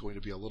she's going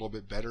to be a little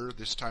bit better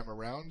this time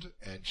around,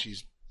 and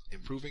she's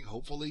improving,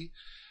 hopefully.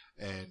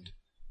 And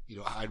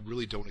I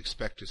really don't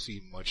expect to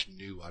see much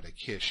new out of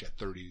Kish at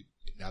 30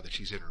 now that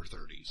she's in her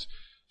 30s.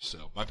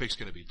 So my pick's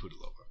going to be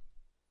Pudilova.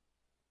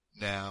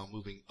 Now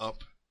moving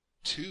up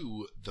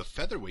to the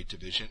featherweight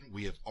division,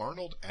 we have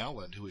Arnold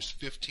Allen, who is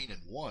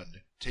 15-1,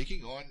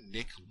 taking on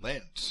Nick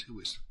Lentz, who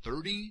is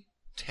 30-10-2.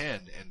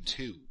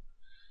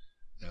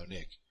 Now,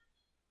 Nick,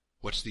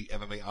 what's the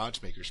MMA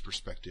oddsmaker's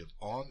perspective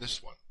on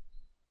this one?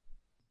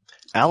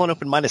 Allen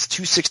opened minus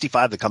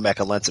 265 to come back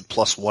on Lentz at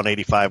plus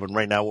 185. And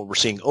right now what we're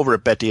seeing over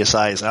at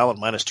BetDSI is Allen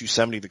minus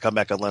 270 to come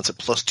back on Lentz at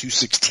plus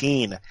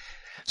 216.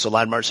 So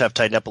line marks have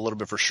tightened up a little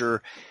bit for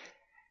sure.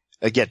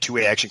 Again,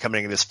 two-way action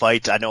coming into this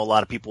fight. I know a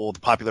lot of people, the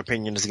popular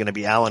opinion is going to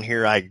be Allen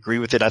here. I agree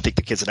with it. I think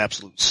the kid's an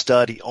absolute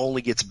stud. He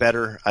only gets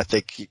better. I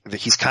think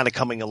he's kind of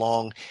coming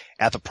along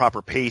at the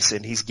proper pace,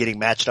 and he's getting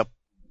matched up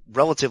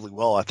relatively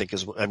well, I think.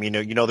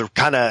 They're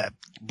kind of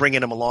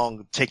bringing him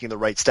along, taking the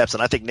right steps.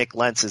 And I think Nick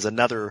Lentz is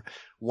another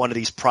one of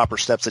these proper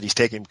steps that he's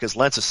taking, because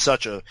Lentz is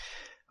such a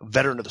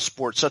veteran of the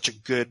sport, such a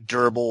good,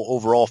 durable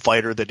overall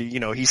fighter that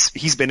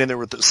he's been in there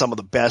with some of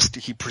the best.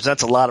 He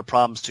presents a lot of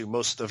problems to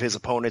most of his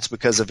opponents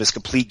because of his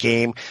complete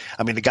game.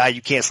 I mean, the guy,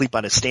 you can't sleep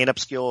on his stand-up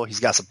skill. He's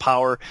got some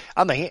power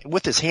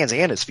with his hands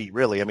and his feet,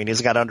 really. I mean,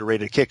 he's got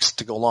underrated kicks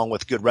to go along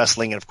with good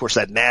wrestling, and of course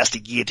that nasty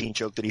guillotine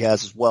choke that he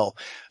has as well.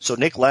 So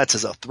Nick Lentz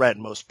is a threat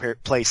in most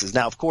places.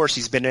 Now, of course,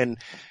 he's been in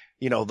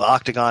the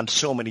octagon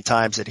so many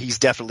times that he's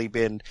definitely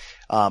been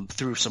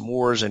through some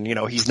wars, and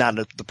he's not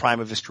in the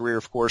prime of his career,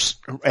 of course,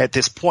 at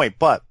this point.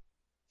 But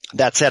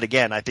that said,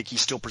 again, I think he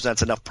still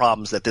presents enough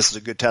problems that this is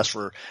a good test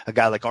for a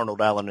guy like Arnold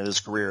Allen in his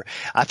career.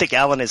 I think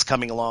Allen is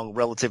coming along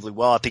relatively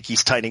well. I think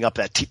he's tightening up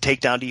that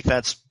takedown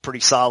defense pretty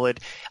solid.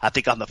 I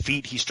think on the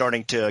feet, he's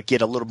starting to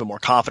get a little bit more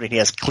confident. He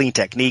has clean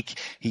technique.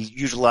 He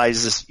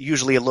utilizes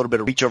usually a little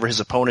bit of reach over his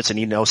opponents, and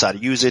he knows how to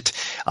use it.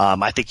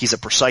 I think he's a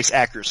precise,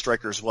 accurate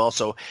striker as well.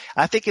 So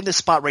I think in this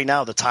spot right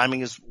now, the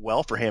timing is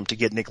well for him to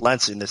get Nick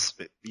Lentz in this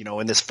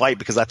fight,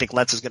 because I think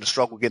Lentz is going to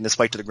struggle getting this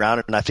fight to the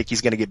ground, and I think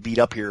he's going to get beat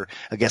up here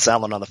against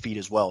Allen on the feet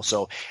as well.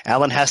 So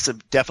Allen has to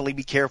definitely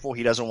be careful.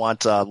 He doesn't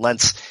want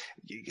Lentz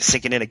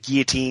sinking in a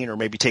guillotine or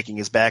maybe taking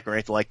his back or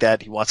anything like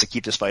that. He wants to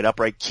keep this fight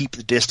upright, keep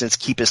the distance,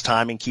 keep his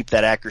timing, keep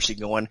that accuracy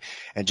going,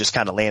 and just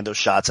kind of land those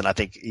shots. And I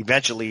think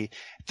eventually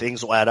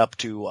things will add up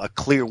to a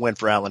clear win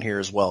for Allen here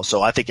as well.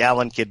 So I think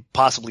Allen could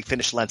possibly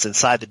finish Lentz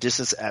inside the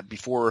distance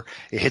before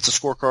it hits the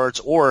scorecards,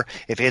 or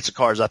if it hits the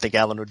cards, I think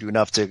Allen would do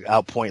enough to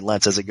outpoint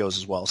Lentz as it goes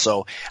as well.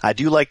 So I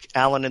do like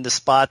Allen in this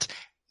spot.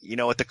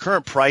 At the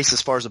current price,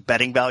 as far as the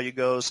betting value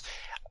goes,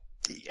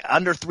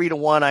 under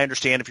 3-1, I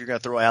understand if you're going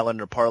to throw Allen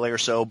in a parlay or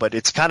so, but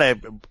it's kind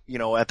of,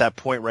 at that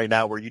point right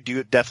now where you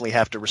do definitely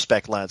have to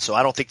respect Lentz. So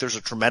I don't think there's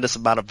a tremendous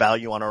amount of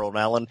value on Arnold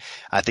Allen.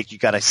 I think you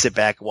got to sit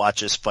back,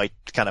 watch this fight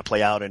kind of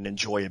play out and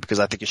enjoy it,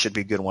 because I think it should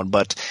be a good one.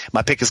 But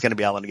my pick is going to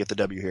be Allen to get the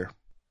W here.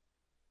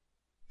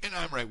 And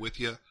I'm right with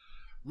you.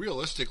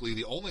 Realistically,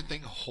 the only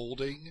thing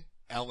holding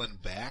Allen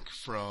back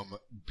from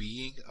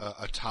being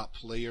a top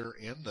player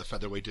in the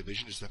featherweight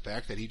division is the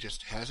fact that he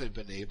just hasn't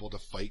been able to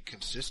fight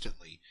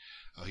consistently.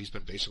 He's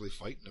been basically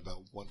fighting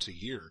about once a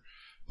year,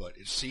 but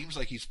it seems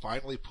like he's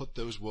finally put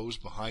those woes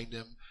behind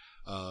him.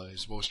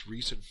 His most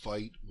recent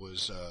fight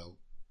was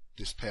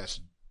this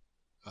past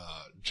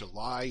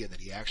July, and then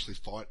he actually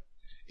fought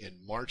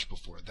in March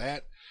before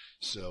that.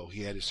 So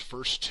he had his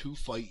first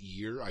 2-fight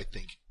year, I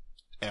think,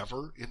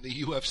 ever in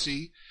the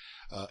UFC,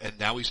 and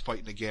now he's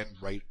fighting again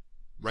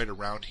right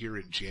around here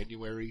in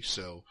January.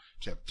 So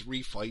to have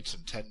 3 fights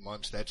in 10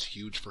 months, that's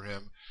huge for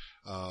him,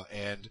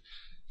 and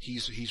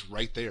he's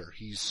right there.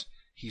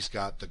 He's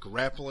got the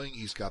grappling,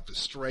 he's got the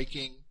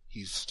striking,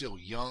 he's still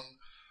young.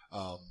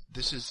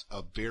 This is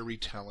a very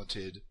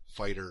talented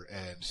fighter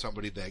and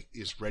somebody that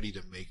is ready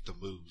to make the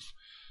move.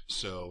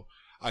 So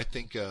I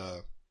think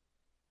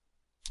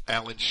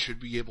Allen should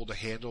be able to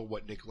handle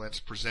what Nick Lentz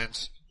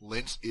presents.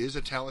 Lentz is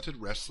a talented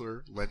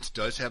wrestler. Lentz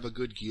does have a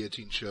good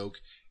guillotine choke,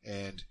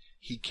 and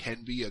he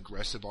can be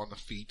aggressive on the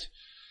feet.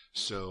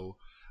 So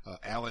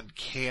Allen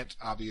can't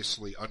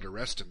obviously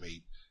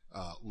underestimate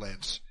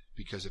Lentz,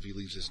 because if he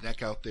leaves his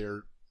neck out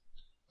there,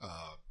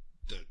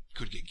 that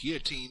could get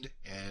guillotined,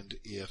 and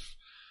if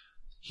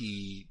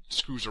he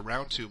screws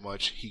around too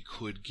much, he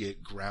could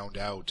get ground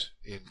out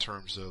in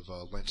terms of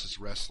Lentz's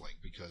wrestling,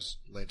 because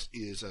Lentz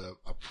is a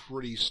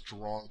pretty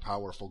strong,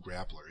 powerful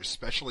grappler,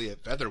 especially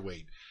at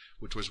featherweight,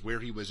 which was where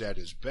he was at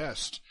his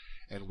best,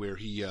 and where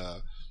he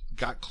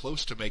got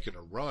close to making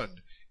a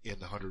run in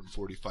the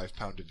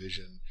 145-pound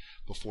division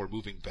before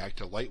moving back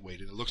to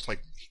lightweight. And it looks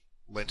like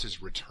Lentz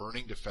is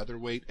returning to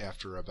featherweight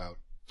after about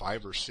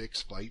 5 or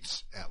 6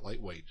 fights at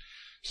lightweight.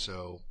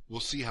 So we'll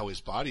see how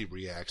his body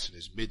reacts in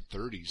his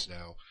mid-30s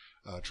now,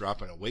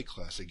 dropping a weight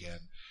class again.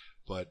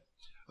 But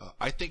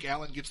I think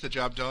Allen gets the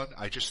job done.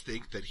 I just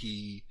think that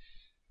he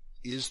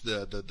is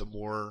the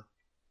more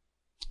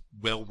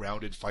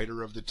well-rounded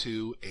fighter of the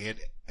two, and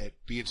at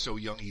being so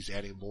young, he's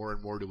adding more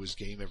and more to his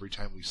game every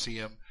time we see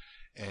him.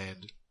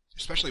 And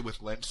especially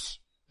with Lentz,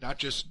 not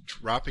just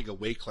dropping a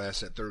weight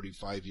class at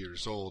 35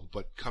 years old,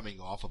 but coming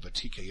off of a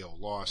TKO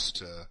loss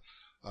to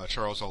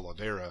Charles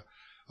Oliveira,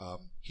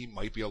 he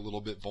might be a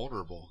little bit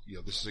vulnerable.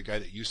 This is a guy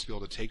that used to be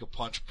able to take a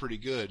punch pretty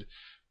good,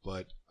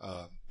 but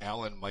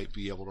Allen might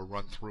be able to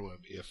run through him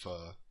if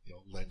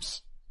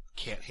Lentz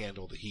can't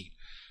handle the heat.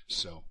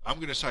 So I'm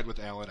going to side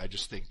with Allen. I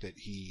just think that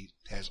he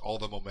has all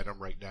the momentum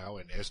right now,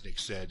 and as Nick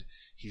said,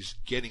 he's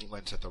getting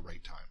Lentz at the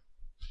right time.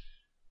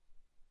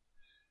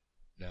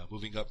 Now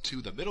moving up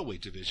to the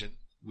middleweight division,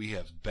 we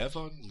have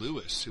Bevon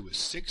Lewis, who is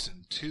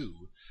 6-2,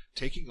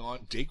 taking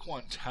on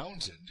Daquan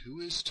Townsend, who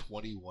is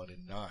 21-9.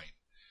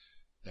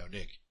 Now,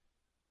 Nick,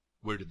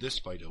 where did this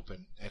fight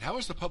open, and how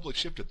has the public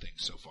shifted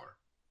things so far?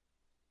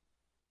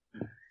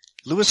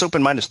 Lewis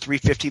opened minus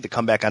 350, the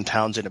comeback on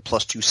Townsend at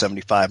plus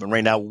 275. And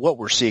right now, what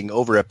we're seeing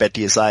over at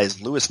BetDSI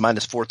is Lewis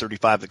minus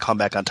 435, the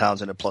comeback on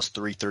Townsend at plus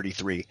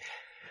 333.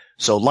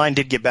 So line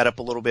did get bet up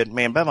a little bit.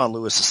 Man, Bevon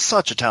Lewis is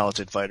such a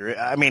talented fighter.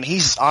 I mean,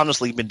 he's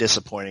honestly been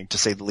disappointing, to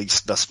say the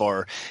least, thus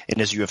far in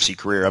his UFC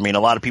career. I mean,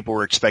 a lot of people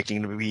were expecting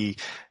him to be,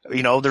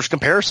 there's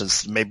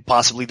comparisons, maybe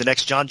possibly the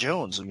next John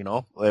Jones,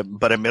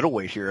 but a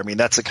middleweight here. I mean,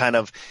 that's the kind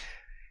of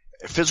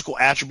physical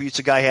attributes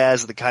the guy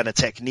has, the kind of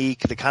technique,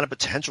 the kind of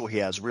potential he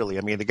has, really.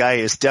 I mean, the guy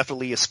is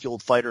definitely a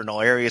skilled fighter in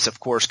all areas, of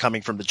course,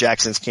 coming from the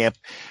Jackson's camp,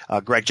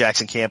 Greg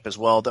Jackson camp as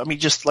well. I mean,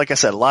 just like I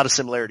said, a lot of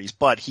similarities,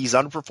 but he's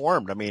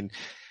underperformed. I mean,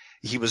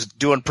 he was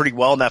doing pretty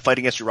well in that fight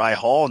against Uriah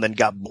Hall and then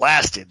got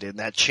blasted. And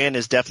that chin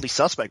is definitely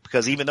suspect,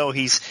 because even though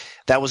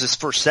that was his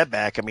first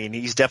setback, I mean,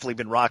 he's definitely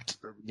been rocked,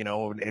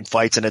 in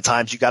fights, and at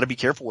times you got to be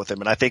careful with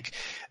him. And I think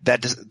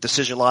that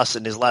decision loss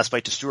in his last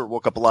fight to Stewart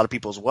woke up a lot of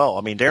people as well.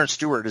 I mean, Darren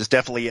Stewart is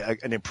definitely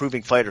an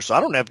improving fighter. So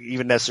I don't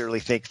even necessarily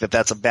think that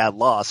that's a bad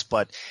loss,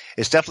 but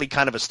it's definitely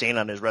kind of a stain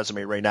on his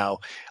resume right now.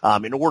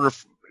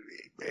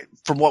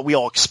 From what we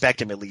all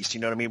expect him, at least, you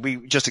know what I mean?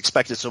 We just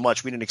expected so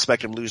much. We didn't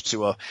expect him to lose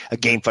to a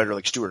game fighter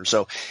like Stewart.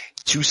 So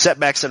 2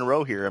 setbacks in a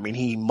row here. I mean,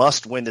 he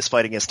must win this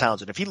fight against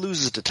Townsend. If he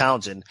loses to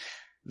Townsend,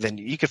 then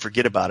you can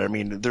forget about it. I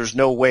mean, there's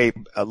no way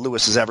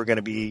Lewis is ever going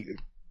to be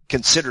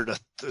considered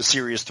a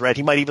serious threat.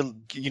 He might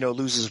even,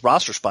 lose his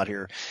roster spot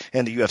here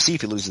in the UFC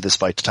if he loses this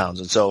fight to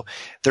Townsend. So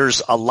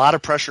there's a lot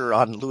of pressure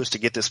on Lewis to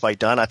get this fight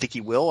done. I think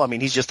he will. I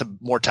mean, he's just a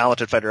more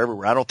talented fighter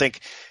everywhere. I don't think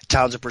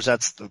Townsend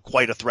presents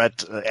quite a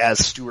threat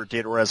as Stewart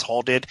did or as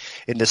Hall did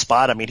in this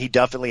spot. I mean, he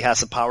definitely has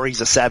some power.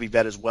 He's a savvy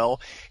vet as well.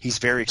 He's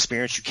very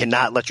experienced. You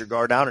cannot let your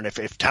guard down. And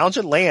if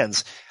Townsend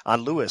lands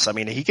on Lewis, I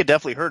mean, he could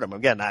definitely hurt him.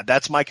 Again,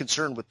 that's my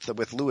concern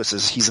with Lewis,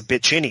 is he's a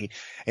bit chinny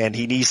and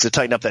he needs to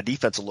tighten up that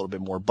defense a little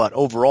bit more. But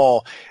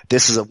overall,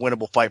 this is a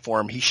winnable fight for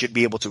him. He should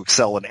be able to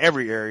excel in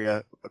every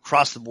area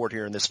across the board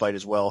here in this fight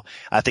as well.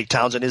 I think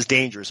Townsend is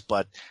dangerous,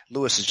 but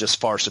Lewis is just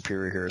far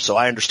superior here. So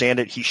I understand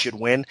it. He should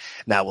win.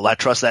 Now, will I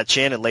trust that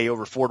chin and lay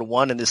over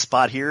 4-1 in this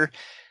spot here?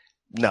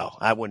 No,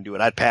 I wouldn't do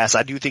it. I'd pass.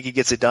 I do think he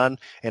gets it done,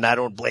 and I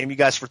don't blame you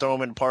guys for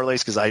throwing him in parlays,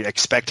 because I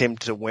expect him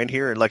to win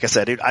here. And like I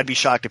said, I'd be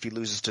shocked if he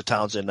loses to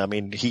Townsend. I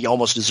mean, he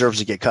almost deserves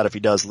to get cut if he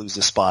does lose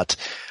this spot.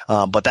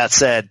 But that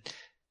said,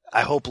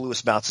 I hope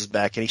Lewis bounces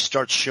back and he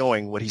starts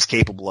showing what he's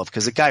capable of,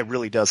 because the guy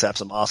really does have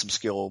some awesome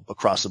skill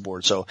across the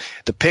board. So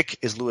the pick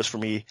is Lewis for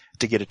me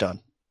to get it done.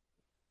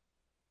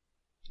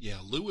 Yeah,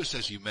 Lewis,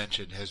 as you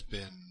mentioned, has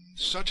been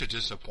such a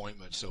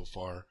disappointment so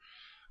far.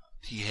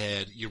 He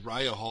had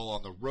Uriah Hall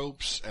on the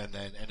ropes and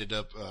then ended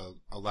up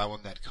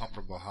allowing that come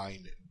from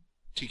behind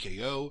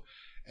TKO,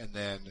 and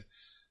then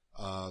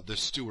the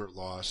Stewart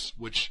loss,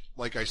 which,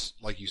 like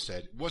you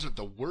said, wasn't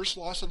the worst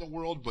loss in the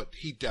world, but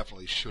he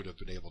definitely should have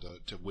been able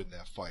to win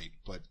that fight,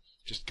 but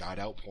just got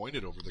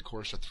outpointed over the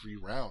course of 3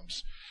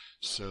 rounds.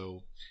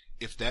 So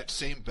if that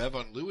same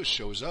Bevon Lewis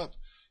shows up,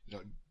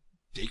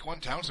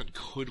 Daquan Townsend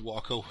could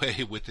walk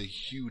away with a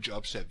huge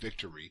upset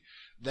victory.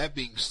 That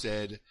being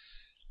said,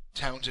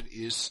 Townsend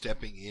is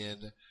stepping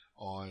in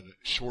on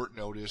short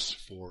notice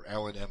for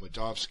Alen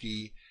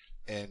Amedovski,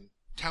 and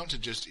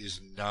Townsend just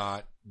is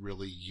not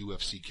really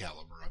UFC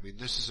caliber. I mean,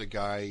 this is a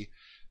guy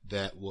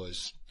that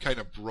was kind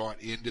of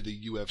brought into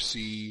the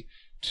UFC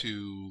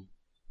to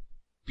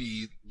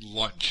be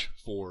lunch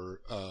for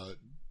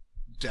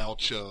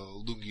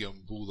Dalcha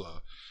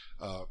Lungiambula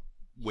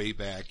way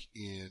back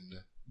in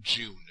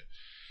June.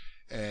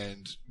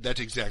 And that's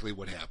exactly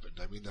what happened.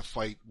 I mean, the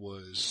fight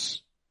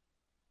was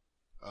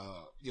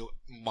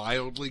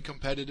mildly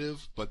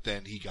competitive, but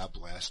then he got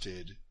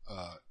blasted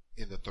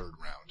in the third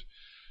round.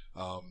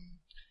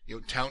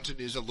 Townsend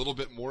is a little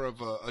bit more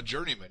of a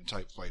journeyman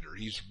type fighter.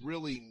 He's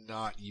really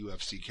not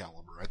UFC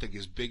caliber. I think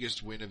his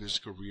biggest win of his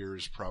career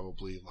is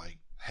probably like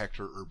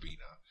Hector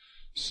Urbina.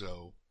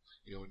 So,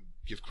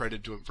 give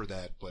credit to him for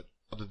that. But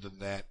other than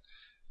that,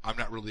 I'm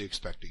not really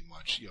expecting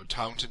much.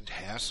 Townsend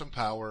has some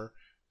power,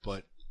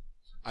 but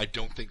I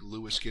don't think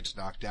Lewis gets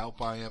knocked out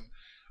by him.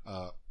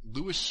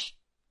 Lewis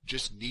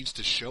just needs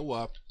to show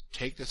up,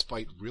 take this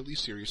fight really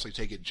seriously,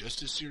 take it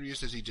just as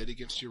serious as he did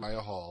against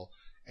Uriah Hall,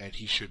 and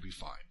he should be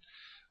fine.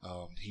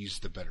 He's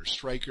the better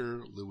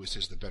striker. Lewis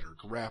is the better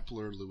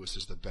grappler. Lewis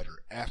is the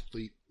better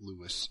athlete.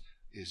 Lewis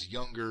is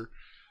younger.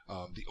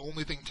 The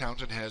only thing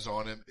Townsend has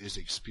on him is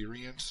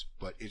experience,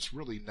 but it's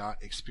really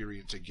not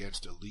experience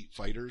against elite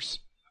fighters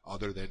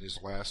other than his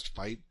last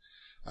fight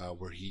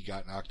where he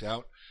got knocked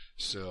out.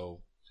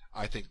 So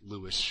I think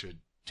Lewis should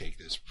take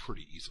this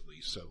pretty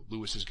easily. So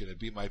Lewis is going to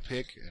be my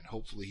pick, and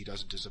hopefully he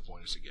doesn't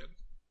disappoint us again.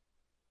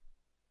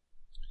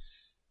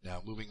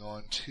 Now, moving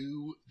on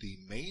to the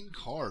main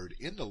card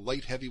in the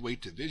light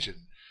heavyweight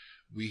division,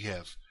 we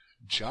have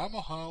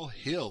Jamahal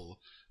Hill,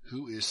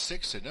 who is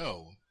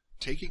 6-0,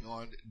 taking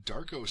on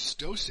Darko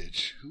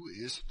Stosic, who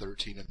is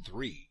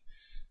 13-3.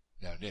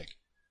 Now, Nick,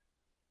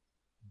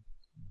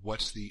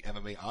 what's the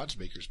MMA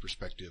oddsmaker's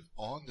perspective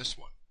on this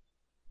one?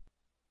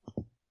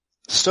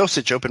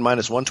 Stosic open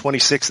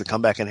 -126, the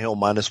comeback on Hill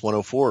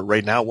 -104.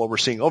 Right now, what we're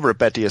seeing over at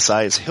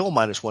BetDSI is Hill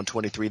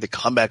 -123, the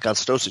comeback on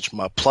Stosic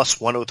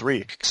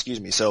 +103. Excuse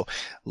me. So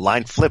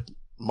line flip,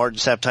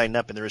 margins have tightened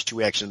up, and there is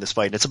two action in this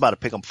fight. And it's about a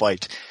pick 'em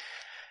fight.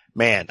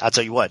 Man, I'll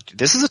tell you what,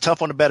 this is a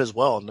tough one to bet as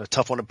well, and a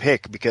tough one to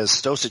pick because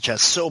Stosic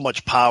has so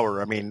much power.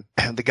 I mean,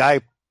 the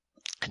guy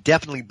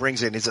definitely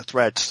brings in, is a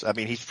threat. I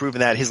mean, he's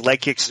proven that his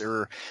leg kicks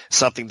are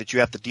something that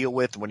you have to deal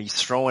with when he's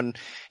throwing.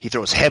 He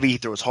throws heavy, he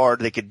throws hard.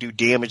 They can do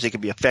damage. They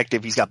can be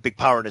effective. He's got big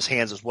power in his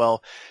hands as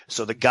well.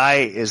 So the guy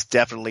is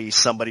definitely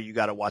somebody you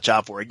got to watch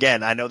out for.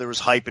 Again, I know there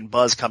was hype and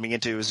buzz coming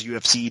into his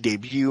UFC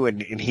debut,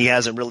 and he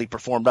hasn't really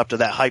performed up to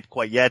that hype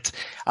quite yet.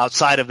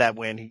 Outside of that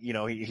win,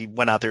 he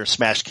went out there and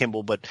smashed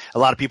Kimball, but a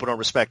lot of people don't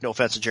respect, no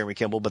offense to Jeremy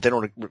Kimball, but they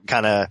don't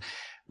kind of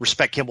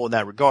respect Kimball in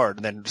that regard.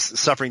 And then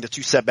suffering the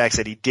two setbacks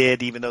that he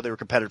did, even though they were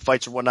competitive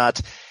fights or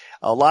whatnot,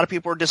 a lot of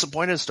people are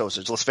disappointed in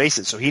Stosic, let's face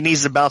it. So he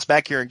needs to bounce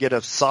back here and get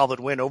a solid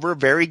win over a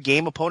very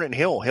game opponent in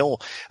Hill.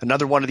 Hill,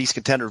 another one of these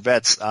contender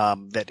vets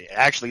that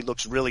actually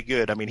looks really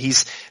good. I mean,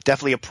 he's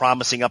definitely a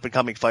promising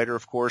up-and-coming fighter,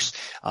 of course.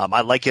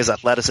 I like his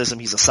athleticism.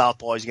 He's a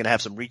southpaw. He's going to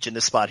have some reach in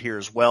this spot here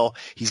as well.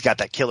 He's got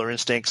that killer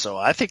instinct. So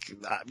I think,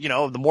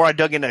 the more I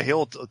dug into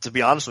Hill, to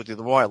be honest with you,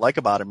 the more I like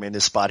about him in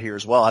this spot here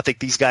as well. I think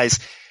these guys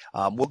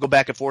we'll go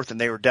back and forth,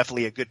 and they were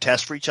definitely a good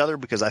test for each other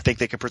because I think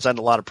they can present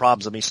a lot of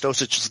problems. I mean,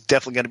 Stosic is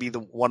definitely going to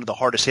be one of the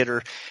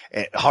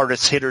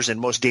hardest hitters and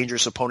most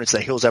dangerous opponents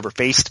that Hill's ever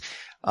faced.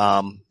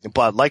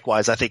 But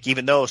likewise, I think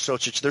even though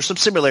Stosic, there's some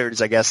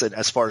similarities, I guess,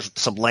 as far as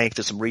some length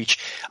and some reach,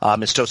 in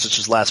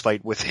Stosic's last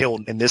fight with Hill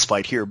in this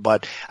fight here,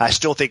 but I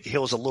still think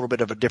Hill's a little bit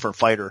of a different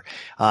fighter.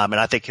 And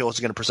I think Hill's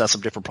going to present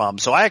some different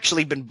problems. So I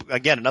actually been,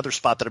 again, another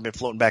spot that I've been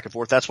floating back and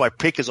forth. That's why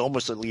pick is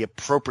almost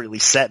appropriately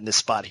set in this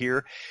spot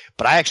here.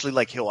 But I actually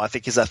like Hill. I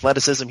think his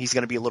athleticism, he's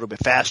going to be a little bit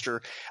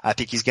faster. I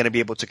think he's going to be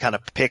able to kind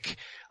of pick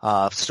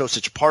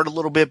Stosic apart a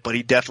little bit, but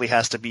he definitely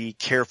has to be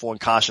careful and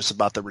cautious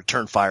about the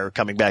return fire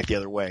coming back the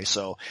other way.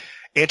 So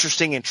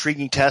interesting,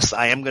 intriguing test.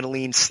 I am going to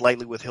lean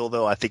slightly with Hill,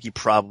 though. I think he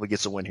probably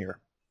gets a win here.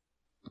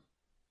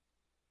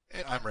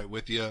 And I'm right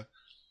with you.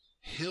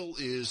 Hill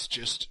is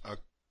just a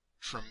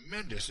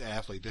tremendous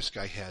athlete. This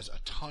guy has a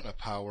ton of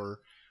power,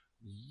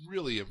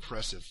 really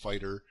impressive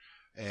fighter,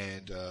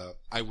 and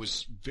I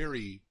was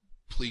very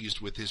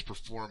pleased with his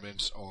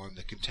performance on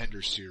the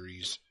Contender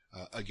Series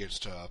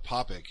against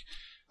Popek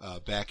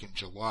back in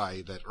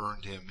July that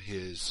earned him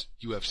his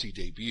UFC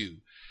debut.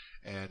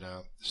 And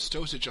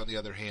Stosic, on the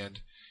other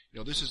hand,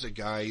 this is a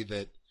guy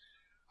that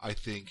I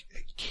think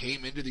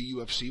came into the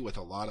UFC with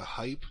a lot of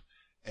hype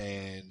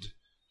and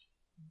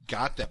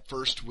got that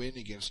first win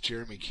against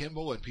Jeremy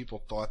Kimball, and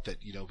people thought that,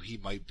 he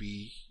might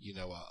be,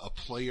 a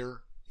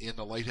player in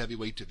the light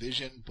heavyweight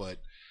division, but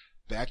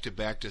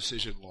back-to-back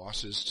decision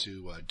losses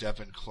to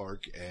Devin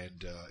Clark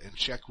and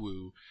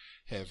Chekwu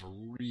have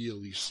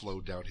really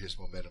slowed down his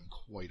momentum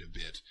quite a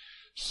bit.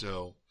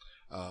 So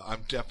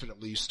I'm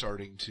definitely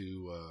starting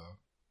to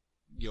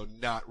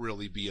not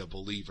really be a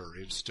believer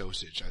in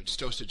Stosic.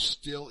 Stosic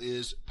still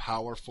is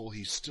powerful.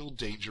 He's still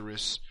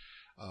dangerous.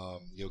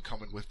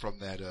 Coming from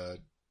that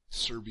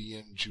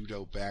Serbian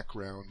judo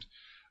background,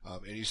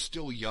 and he's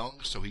still young,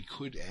 so he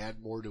could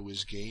add more to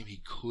his game.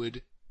 He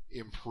could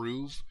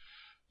improve,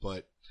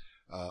 but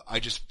I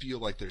just feel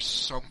like there's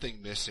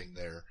something missing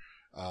there.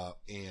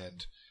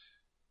 And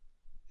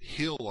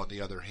Hill, on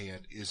the other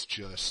hand, is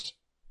just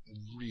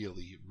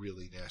really,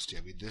 really nasty.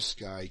 I mean, this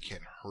guy can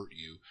hurt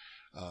you.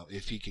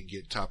 If he can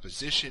get top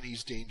position,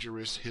 he's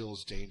dangerous.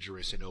 Hill's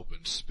dangerous in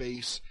open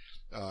space.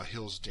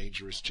 Hill's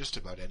dangerous just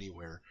about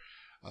anywhere.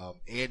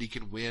 And he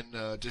can win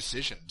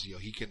decisions.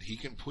 He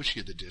can push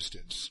you the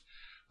distance.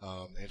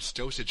 And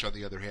Stosic, on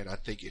the other hand, I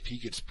think if he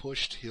gets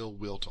pushed, he'll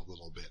wilt a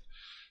little bit.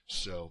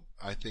 So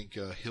I think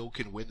Hill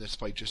can win this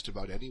fight just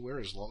about anywhere.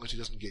 As long as he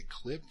doesn't get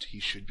clipped, he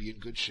should be in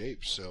good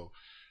shape. So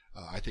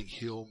I think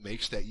Hill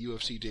makes that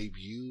UFC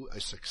debut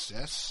a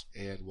success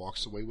and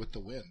walks away with the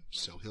win.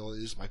 So Hill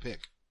is my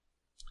pick.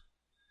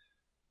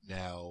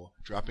 Now,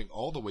 dropping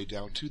all the way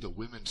down to the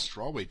women's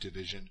strawweight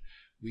division,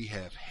 we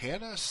have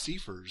Hannah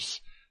Seifers,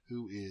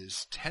 who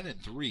is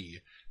 10-3,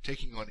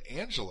 taking on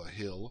Angela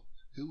Hill,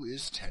 who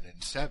is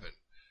 10-7.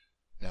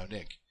 Now,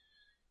 Nick,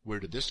 where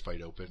did this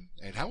fight open,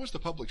 and how has the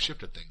public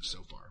shifted things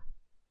so far?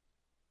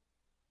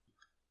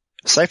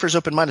 Cypher's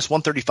open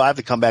 -135,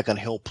 the comeback on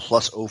Hill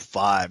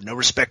 +05. No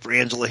respect for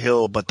Angela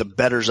Hill, but the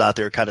bettors out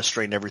there kind of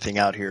straighten everything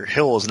out here.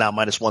 Hill is now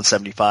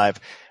 -175,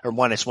 or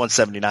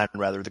 -179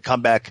 rather. The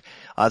comeback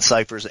on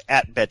Cypher's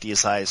at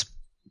BetDSI is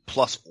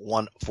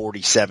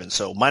 +147.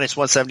 So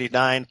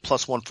 -179,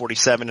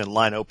 +147, and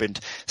line opened.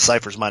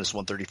 Cypher's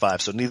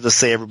 -135. So needless to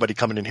say, everybody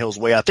coming in Hill's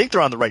way. I think they're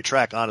on the right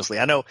track, honestly.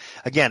 I know,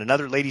 again,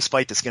 another ladies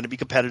fight that's going to be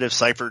competitive.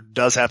 Cypher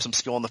does have some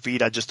skill on the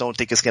feet. I just don't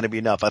think it's going to be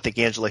enough. I think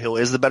Angela Hill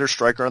is the better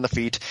striker on the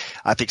feet.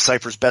 I think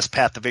Cypher's best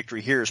path to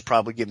victory here is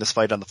probably getting this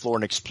fight on the floor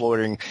and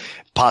exploiting,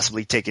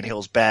 possibly taking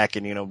Hill's back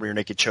and, rear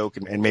naked choke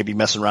and maybe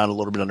messing around a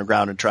little bit on the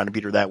ground and trying to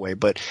beat her that way.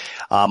 But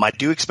I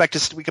do expect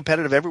this to be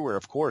competitive everywhere,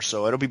 of course.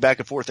 So it'll be back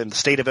and forth. And the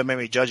state of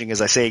MMA judging,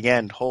 as I say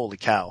again, holy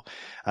cow.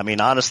 I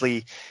mean,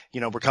 honestly,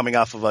 we're coming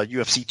off of a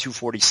UFC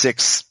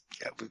 246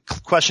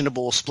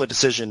 questionable split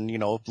decision,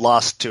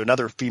 lost to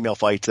another female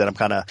fight that I'm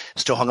kind of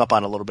still hung up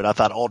on a little bit. I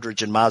thought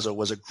Aldridge and Mazzo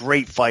was a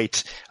great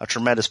fight, a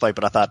tremendous fight,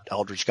 but I thought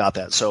Aldridge got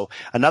that. So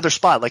another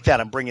spot like that,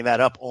 I'm bringing that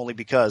up only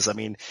because,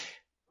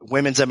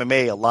 women's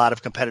MMA, a lot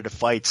of competitive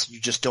fights, you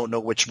just don't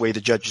know which way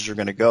the judges are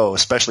going to go,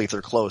 especially if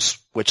they're close,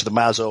 which the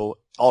Mazzo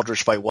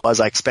Aldridge fight was.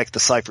 I expect the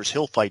Cyphers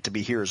Hill fight to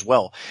be here as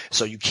well.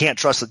 So you can't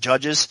trust the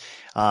judges.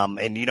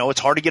 And it's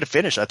hard to get a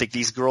finish. I think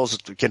these girls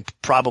can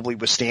probably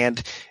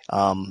withstand,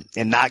 and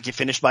not get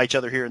finished by each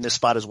other here in this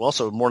spot as well.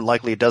 So more than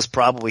likely it does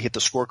probably hit the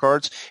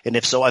scorecards. And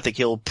if so, I think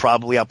he'll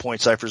probably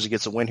outpoint Cyphers and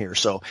gets a win here.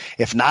 So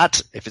if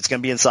not, if it's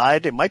going to be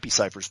inside, it might be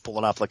Cyphers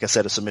pulling off, like I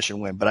said, a submission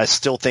win. But I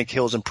still think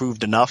Hill's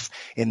improved enough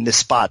in this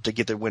spot to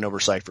get the win over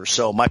Cyphers.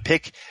 So my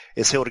pick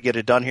is Hill to get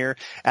it done here.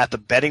 At the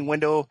betting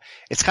window,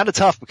 it's kind of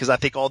tough because I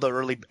think all the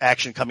early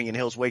action coming in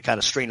Hill's way kind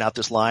of straighten out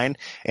this line,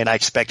 and I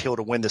expect Hill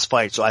to win this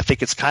fight. So I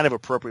think it's kind of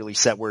appropriately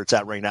set where it's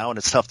at right now, and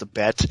it's tough to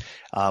bet.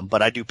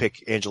 But I do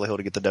pick Angela Hill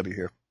to get the W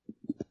here.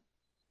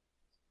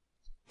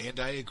 And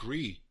I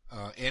agree.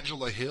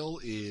 Angela Hill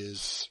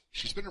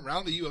she's been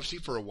around the UFC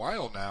for a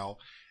while now,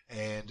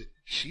 and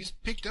she's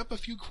picked up a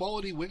few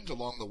quality wins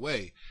along the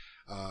way.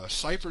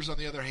 Cyphers, on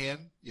the other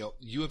hand,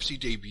 UFC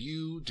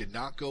debut did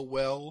not go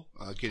well,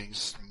 getting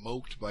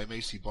smoked by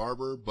Macy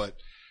Barber, but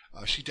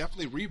she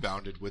definitely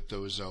rebounded with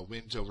those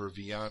wins over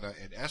Viana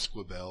and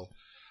Esquivel.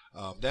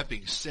 That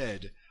being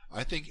said,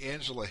 I think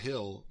Angela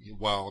Hill,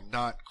 while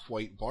not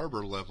quite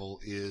Barber level,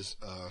 is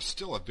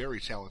still a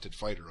very talented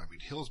fighter. I mean,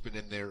 Hill's been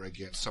in there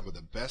against some of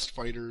the best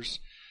fighters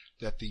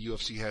that the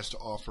UFC has to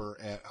offer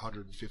at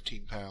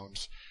 115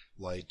 pounds,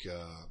 like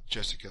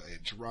Jessica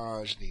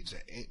Andrade,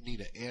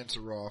 Nina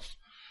Ansaroff.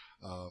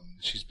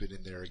 She's been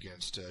in there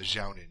against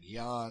Zhao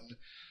Yan.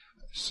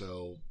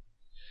 So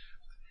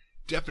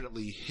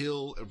definitely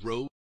Hill,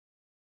 Rose.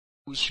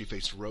 She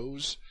faced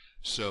Rose.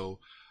 So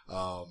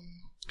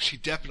she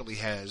definitely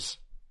has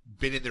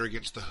been in there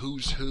against the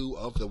who's who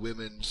of the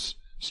women's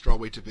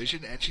strawweight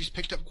division, and she's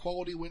picked up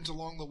quality wins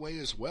along the way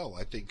as well.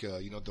 I think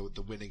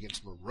the win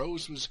against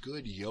Morose was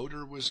good.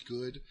 Yoder was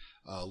good.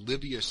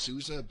 Livia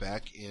Souza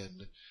back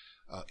in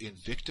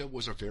Invicta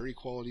was a very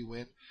quality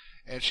win,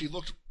 and she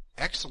looked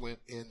excellent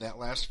in that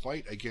last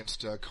fight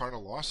against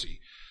Carnelossi.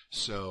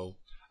 So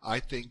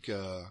I think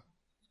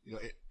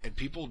and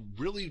people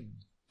really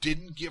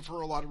didn't give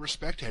her a lot of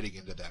respect heading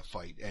into that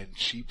fight, and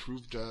she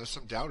proved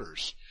some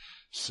doubters.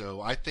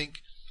 So I think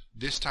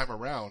this time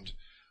around,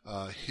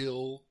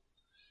 Hill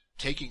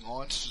taking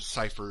on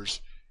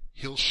Cyphers,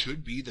 Hill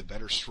should be the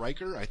better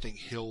striker. I think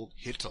Hill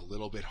hits a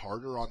little bit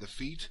harder on the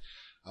feet.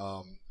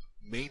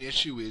 Main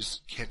issue is,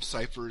 can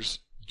Cyphers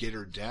get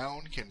her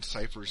down? Can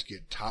Cyphers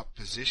get top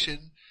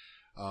position?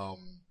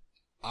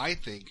 I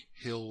think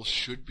Hill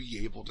should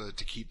be able to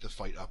keep the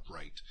fight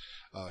upright.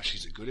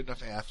 She's a good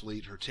enough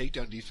athlete. Her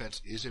takedown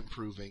defense is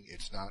improving.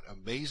 It's not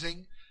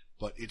amazing,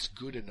 but it's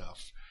good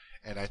enough.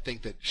 And I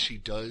think that she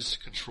does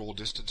control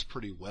distance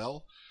pretty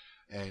well.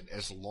 And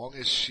as long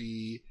as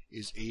she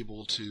is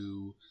able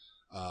to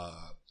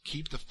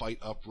keep the fight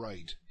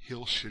upright,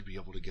 Hill should be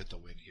able to get the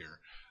win here.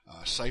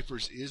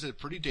 Cyphers is a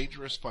pretty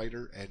dangerous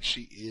fighter, and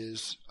she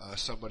is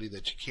somebody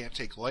that you can't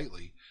take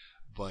lightly.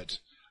 But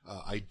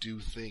I do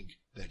think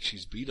that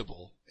she's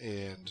beatable,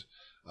 and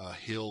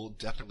Hill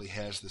definitely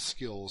has the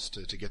skills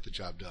to get the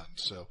job done.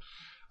 So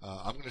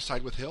I'm going to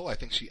side with Hill. I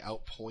think she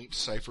outpoints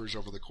Cyphers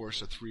over the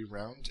course of 3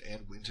 rounds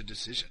and wins a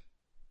decision.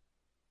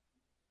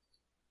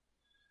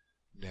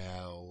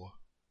 Now,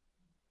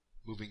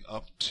 moving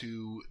up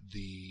to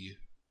the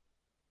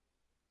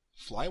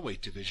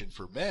flyweight division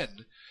for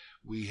men,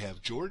 we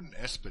have Jordan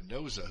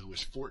Espinoza, who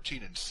is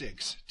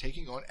 14-6,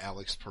 taking on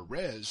Alex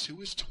Perez,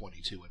 who is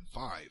 22-5.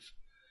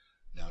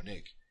 Now,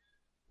 Nick,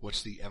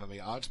 what's the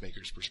MMA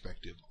oddsmaker's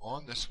perspective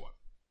on this one?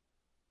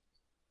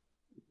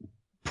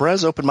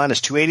 Perez open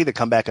minus 280, the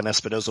comeback on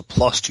Espinoza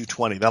plus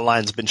 220. That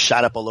line's been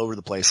shot up all over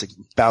the place. It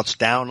bounced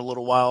down a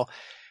little while,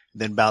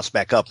 then bounced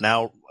back up.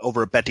 Now,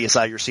 over at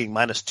BetDSI, you're seeing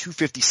minus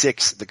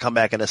 256, the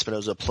comeback on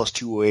Espinoza plus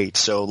 208.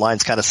 So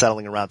line's kind of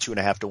settling around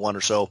 2.5 to 1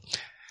 or so.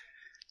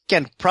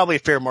 Again, probably a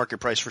fair market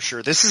price for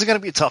sure. This is going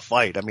to be a tough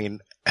fight. I mean,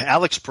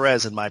 Alex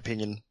Perez, in my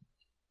opinion,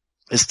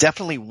 is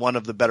definitely one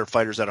of the better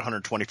fighters at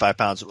 125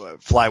 pounds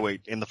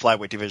flyweight in the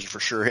flyweight division for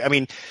sure. I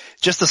mean,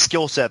 just the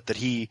skill set that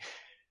he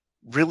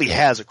really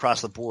has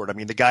across the board. I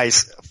mean, the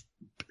guy's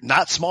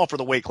not small for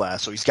the weight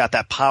class, so he's got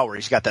that power,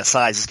 he's got that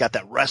size, he's got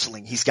that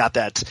wrestling, he's got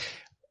that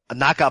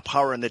knockout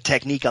power and the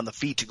technique on the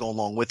feet to go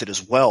along with it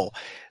as well.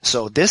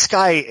 So this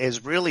guy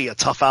is really a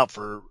tough out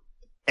for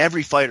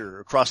every fighter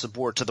across the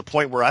board, to the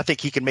point where I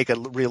think he can make a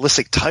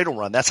realistic title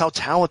run. That's how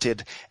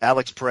talented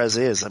Alex Perez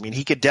is. I mean,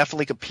 he could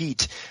definitely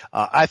compete,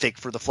 I think,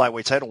 for the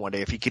flyweight title one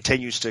day if he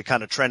continues to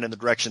kind of trend in the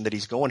direction that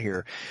he's going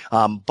here.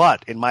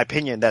 But in my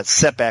opinion, that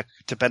setback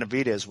to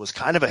Benavidez was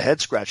kind of a head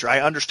scratcher.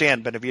 I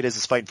understand Benavidez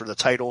is fighting for the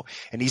title,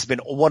 and he's been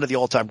one of the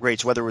all-time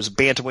greats, whether it was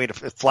bantamweight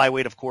or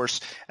flyweight, of course,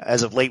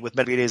 as of late with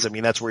Benavidez. I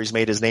mean, that's where he's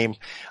made his name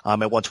at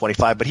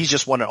 125, but he's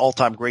just one of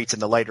all-time greats in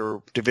the lighter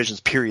divisions,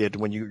 period,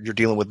 when you're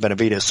dealing with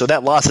Benavidez. So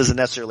that loss isn't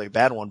necessarily a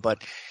bad one,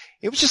 but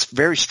it was just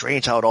very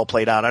strange how it all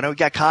played out. I know he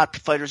got caught,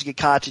 fighters get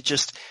caught. It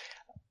just,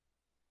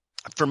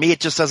 for me, it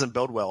just doesn't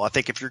bode well. I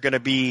think if you're going to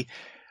be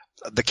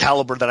the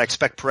caliber that I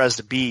expect Perez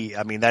to be,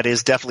 I mean, that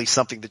is definitely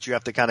something that you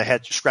have to kind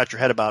of scratch your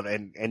head about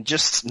and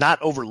just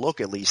not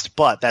overlook, at least.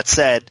 But that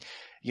said,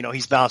 you know,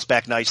 he's bounced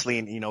back nicely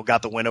and, you know,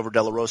 got the win over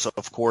De La Rosa,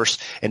 of course.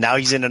 And now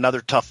he's in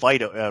another tough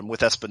fight with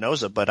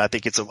Espinoza, but I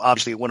think it's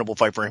obviously a winnable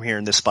fight for him here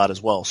in this spot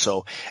as well.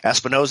 So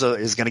Espinoza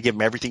is going to give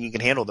him everything he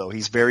can handle, though.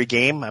 He's very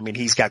game. I mean,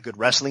 he's got good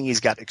wrestling. He's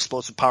got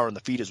explosive power on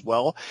the feet as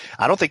well.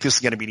 I don't think this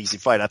is going to be an easy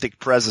fight. I think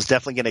Perez is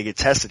definitely going to get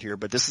tested here,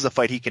 but this is a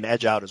fight he can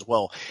edge out as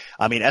well.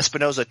 I mean,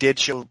 Espinoza did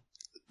show,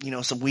 you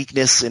know, some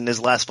weakness in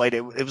his last fight.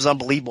 It was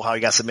unbelievable how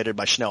he got submitted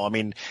by Schnell. I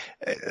mean,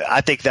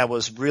 I think that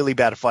was really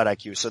bad fight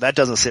IQ. So that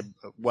doesn't sit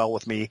well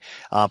with me,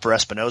 for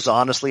Espinoza,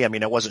 honestly. I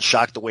mean, I wasn't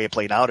shocked the way it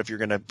played out. If you're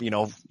going to, you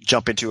know,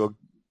 jump into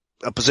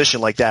a position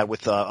like that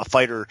with a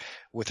fighter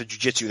with the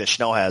jiu-jitsu that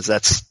Schnell has,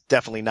 that's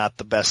definitely not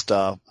the best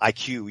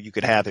IQ you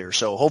could have here.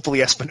 So hopefully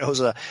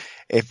Espinoza,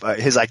 if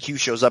his IQ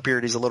shows up here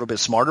and he's a little bit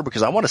smarter,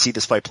 because I want to see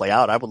this fight play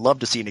out. I would love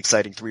to see an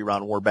exciting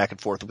 3-round war back and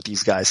forth with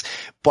these guys.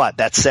 But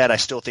that said, I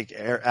still think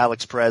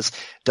Alex Perez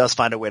does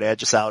find a way to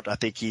edge us out. I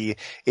think he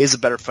is a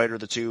better fighter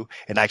of the two,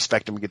 and I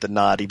expect him to get the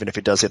nod even if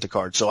it does hit the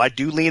card. So I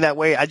do lean that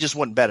way. I just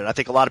wouldn't bet it. I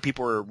think a lot of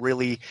people are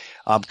really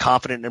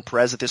confident in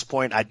Perez at this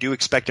point. I do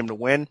expect him to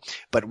win,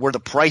 but where the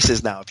price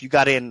is now, if you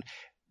got in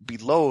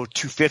below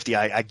 250,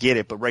 I get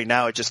it, but right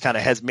now it just kind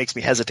of makes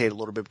me hesitate a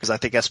little bit because I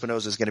think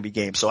Espinoza is going to be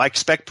game. So I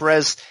expect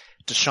Perez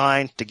to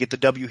shine, to get the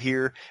W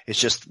here. It's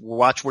just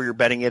watch where you're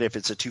betting it. If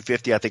it's a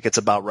 250, I think it's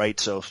about right.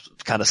 So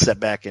kind of step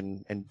back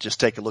and just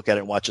take a look at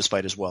it and watch this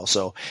fight as well.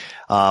 So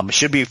it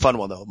should be a fun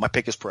one, though. My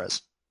pick is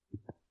Perez.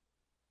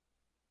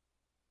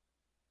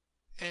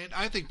 And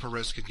I think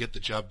Perez could get the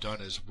job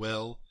done as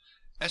well.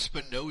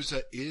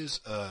 Espinoza is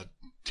a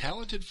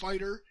talented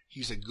fighter.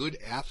 He's a good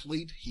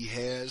athlete. He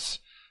has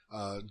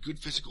good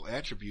physical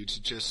attributes.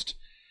 Just,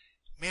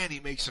 man, he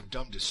makes some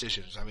dumb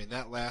decisions. I mean,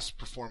 that last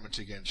performance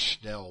against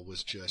Schnell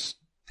was just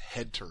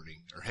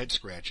head-turning or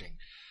head-scratching,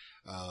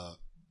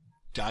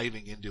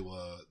 diving into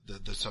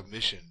the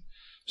submission.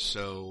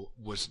 So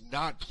was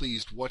not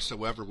pleased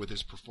whatsoever with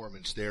his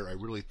performance there. I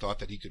really thought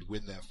that he could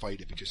win that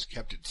fight if he just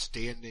kept it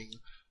standing,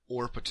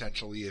 or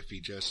potentially if he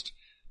just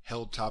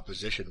held top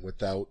position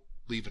without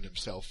leaving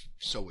himself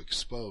so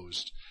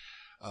exposed.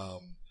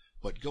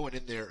 But going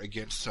in there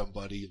against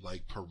somebody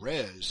like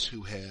Perez,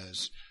 who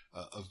has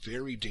a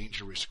very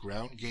dangerous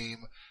ground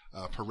game.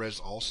 Perez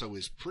also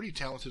is pretty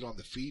talented on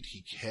the feet.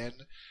 He can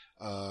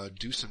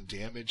do some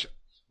damage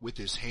with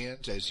his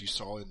hands, as you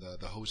saw in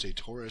the Jose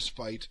Torres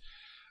fight.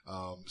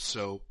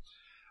 So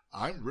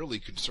I'm really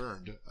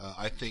concerned.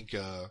 I think,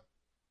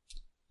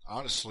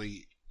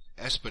 honestly,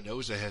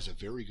 Espinoza has a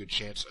very good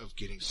chance of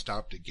getting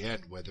stopped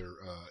again, whether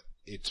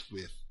it's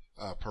with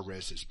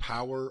Perez's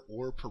power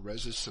or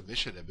Perez's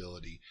submission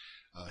ability.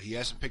 He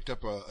hasn't picked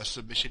up a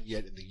submission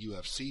yet in the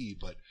UFC,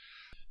 but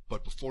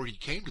before he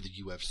came to the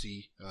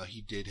UFC,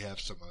 he did have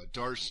some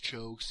Darce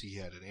chokes. He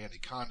had an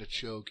Anaconda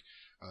choke.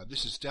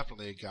 This is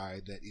definitely a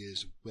guy that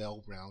is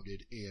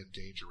well-rounded and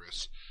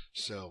dangerous.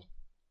 So,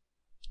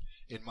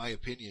 in my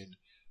opinion,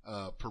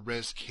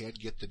 Perez can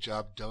get the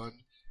job done,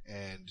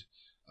 And,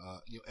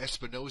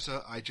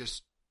 Espinoza,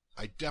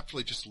 I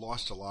definitely just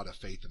lost a lot of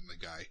faith in the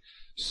guy.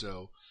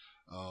 So,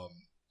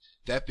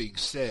 that being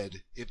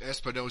said, if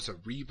Espinoza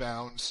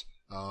rebounds,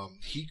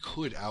 he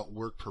could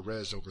outwork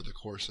Perez over the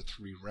course of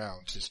 3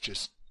 rounds.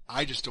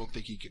 I just don't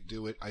think he can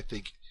do it. I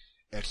think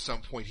at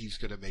some point he's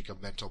going to make a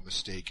mental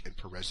mistake and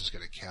Perez is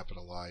going to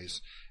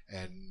capitalize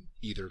and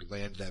either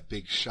land that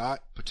big shot,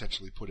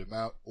 potentially put him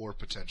out, or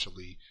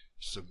potentially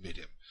submit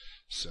him.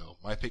 So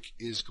my pick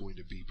is going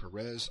to be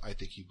Perez. I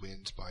think he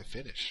wins by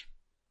finish.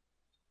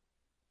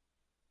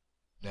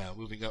 Now,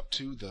 moving up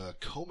to the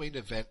co-main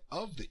event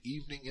of the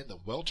evening in the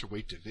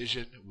welterweight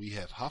division, we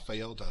have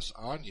Rafael dos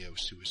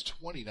Anjos, who is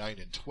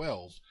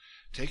 29-12,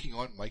 taking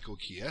on Michael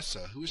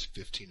Chiesa, who is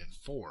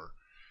 15-4.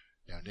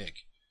 Now, Nick,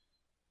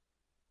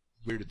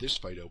 where did this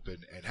fight open,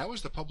 and how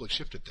has the public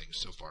shifted things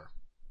so far?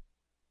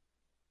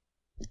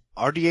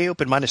 RDA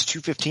open minus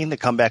 215, the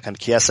comeback on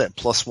Chiesa at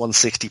plus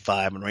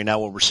 165. And right now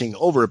what we're seeing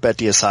over at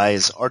BetDSI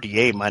is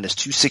RDA minus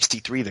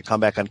 263, the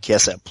comeback on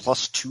Chiesa at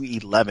plus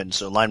 211.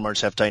 So line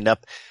marks have tightened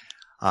up.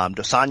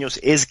 Dos Anjos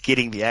is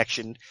getting the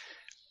action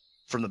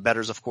from the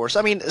bettors, of course.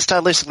 I mean,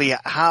 stylistically,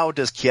 how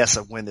does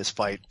Chiesa win this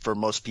fight for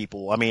most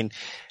people? I mean,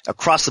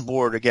 across the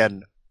board,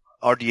 again,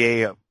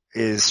 RDA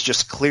is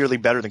just clearly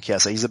better than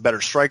Chiesa. He's a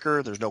better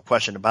striker. There's no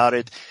question about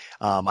it.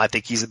 I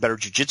think he's a better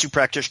jiu-jitsu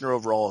practitioner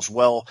overall as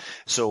well.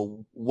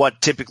 So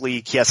what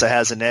typically Chiesa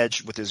has an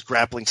edge with his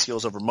grappling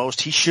skills over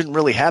most, he shouldn't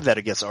really have that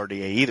against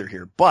RDA either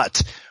here.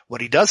 But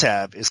what he does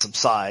have is some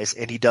size,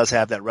 and he does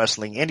have that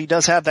wrestling, and he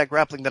does have that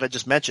grappling that I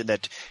just mentioned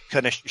that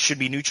kind of should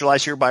be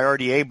neutralized here by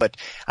RDA. But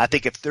I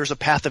think if there's a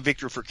path of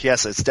victory for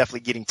Chiesa, it's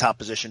definitely getting top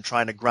position,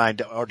 trying to grind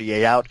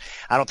RDA out.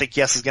 I don't think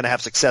Chiesa is going to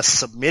have success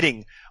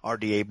submitting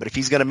RDA, but if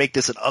he's going to make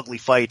this an ugly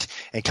fight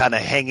and kind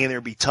of hang in there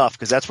and be tough,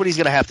 because that's what he's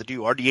going to have to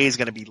do. RDA is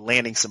going to be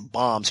landing some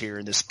bombs here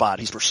in this spot.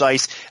 He's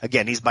precise.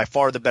 Again, he's by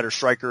far the better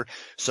striker.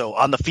 So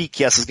on the feet,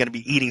 Chiesa is going to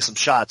be eating some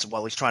shots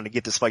while he's trying to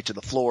get this fight to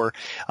the floor.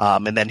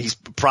 And then he's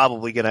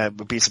probably going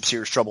to be in some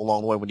serious trouble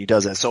along the way when he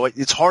does that. So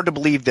it's hard to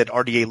believe that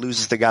RDA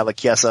loses to a guy like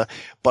Chiesa.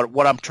 But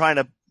what I'm trying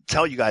to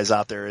tell you guys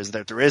out there is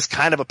that there is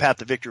kind of a path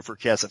to victory for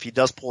Chiesa. If he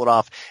does pull it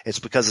off, it's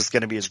because it's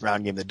going to be his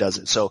ground game that does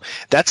it. So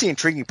that's the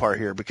intriguing part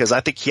here, because I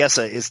think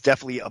Chiesa is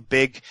definitely a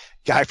big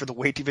guy for the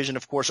weight division.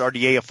 Of course,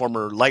 RDA, a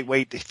former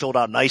lightweight, filled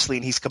out nicely,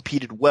 and he's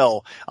competed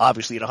well,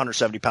 obviously at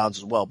 170 pounds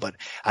as well. But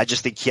I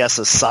just think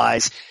Chiesa's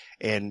size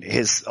and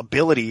his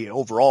ability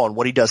overall and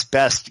what he does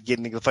best,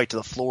 getting the fight to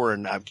the floor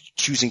and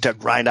choosing to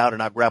grind out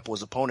and out grapple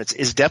his opponents,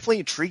 is definitely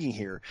intriguing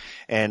here.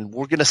 And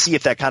we're going to see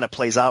if that kind of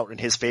plays out in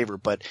his favor.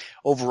 But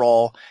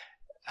overall,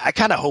 I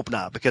kind of hope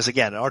not, because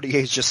again, RDA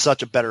is just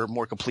such a better,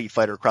 more complete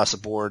fighter across the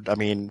board. I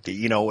mean,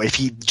 if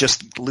he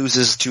just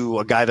loses to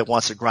a guy that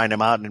wants to grind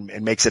him out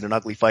and makes it an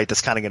ugly fight,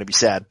 that's kind of going to be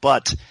sad.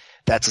 But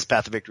that's his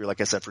path to victory,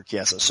 like I said, for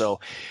Chiesa. So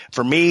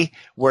for me,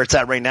 where it's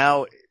at right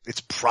now,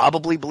 it's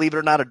probably, believe it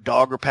or not, a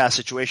dog or pass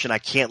situation. I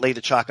can't lay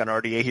the chalk on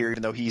RDA here,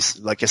 even though he's,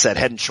 like I said,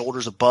 head and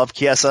shoulders above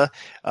Chiesa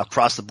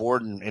across the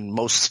board in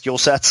most skill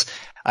sets.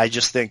 I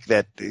just think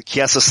that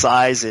Chiesa's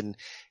size and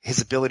his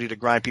ability to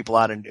grind people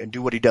out and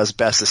do what he does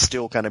best is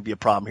still going to be a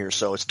problem here.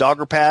 So it's dog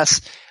or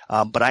pass,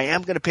 but I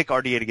am going to pick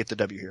RDA to get the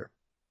W here.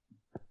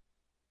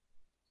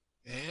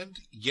 And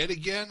yet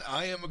again,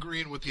 I am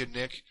agreeing with you,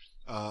 Nick.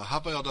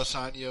 Rafael dos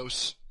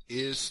Anjos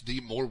is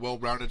the more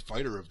well-rounded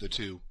fighter of the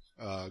two.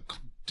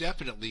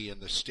 Definitely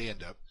in the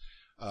stand-up.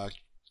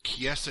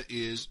 Chiesa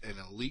is an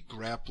elite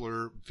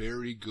grappler,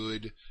 very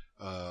good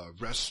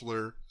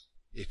wrestler.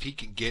 If he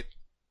can get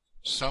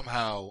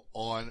somehow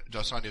on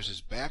Dos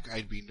Anjos' back,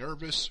 I'd be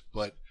nervous,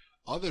 but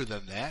other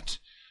than that,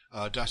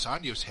 Dos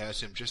Anjos has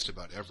him just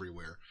about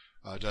everywhere.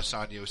 Dos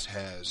Anjos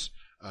has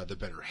the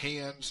better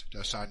hands.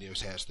 Dos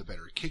Anjos has the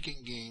better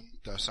kicking game.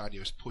 Dos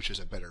Anjos pushes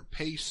a better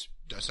pace.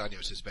 Dos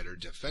Anjos is better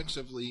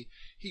defensively.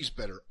 He's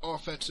better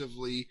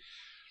offensively.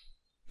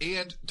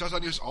 And Dos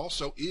Anjos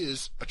also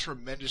is a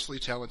tremendously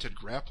talented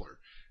grappler.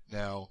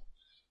 Now,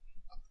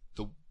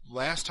 the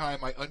last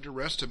time I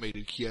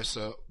underestimated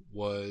Chiesa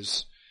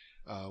was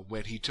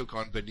when he took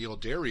on Beneil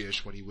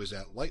Dariush when he was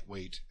at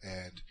lightweight,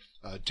 and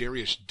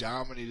Dariush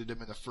dominated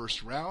him in the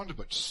first round,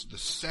 but the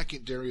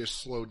second Dariush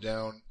slowed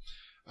down,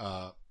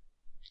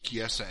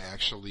 Chiesa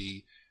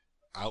actually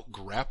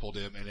out-grappled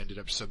him and ended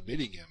up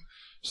submitting him.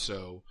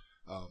 So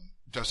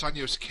Dos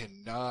Anjos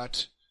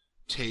cannot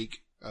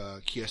take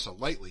Chiesa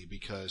lightly,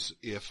 because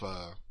if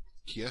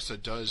Chiesa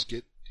does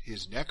get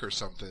his neck or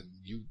something,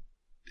 you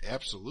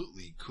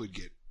absolutely could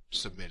get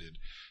submitted.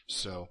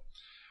 So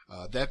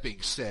that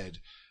being said,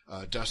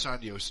 Dos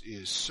Anjos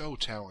is so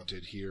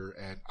talented here,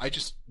 and I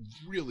just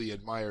really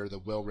admire the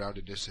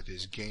well-roundedness of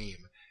his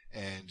game.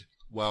 And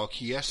while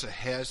Chiesa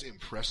has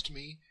impressed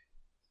me,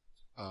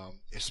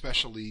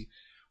 especially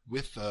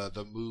with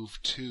the move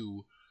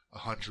to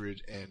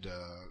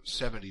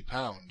 170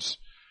 pounds,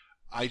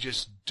 I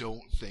just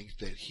don't think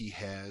that he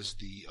has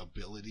the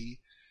ability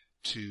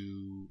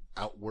to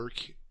outwork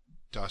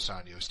Dos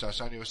Anjos. Dos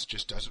Anjos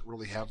just doesn't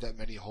really have that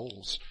many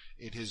holes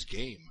in his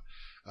game.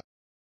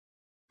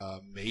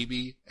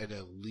 Maybe an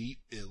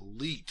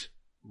elite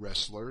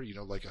wrestler,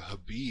 like a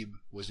Habib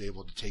was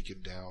able to take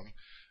him down,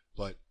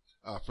 but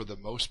for the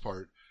most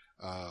part,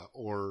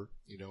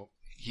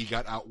 he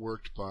got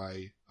outworked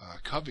by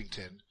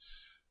Covington,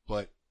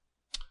 but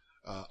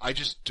I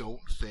just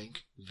don't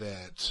think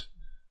that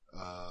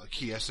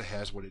Chiesa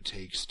has what it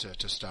takes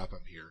to stop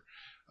him here.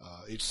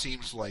 It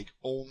seems like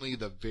only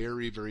the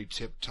very, very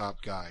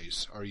tip-top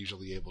guys are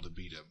usually able to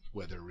beat him,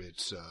 whether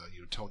it's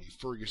Tony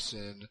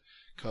Ferguson,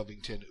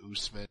 Covington,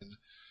 Usman,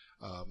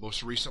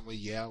 most recently,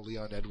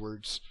 Leon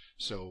Edwards.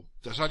 So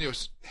Dos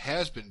Anjos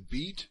has been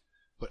beat,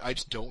 but I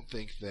just don't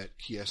think that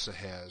Chiesa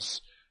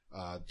has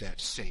that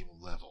same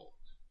level.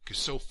 Because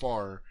so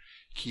far,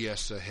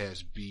 Chiesa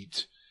has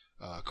beat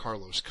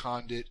Carlos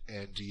Condit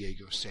and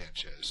Diego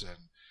Sanchez,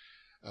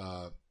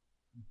 and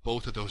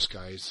both of those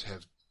guys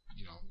have,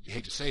 you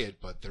hate to say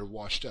it, but they're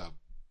washed up.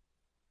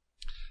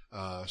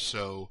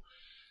 So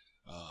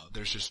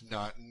there's just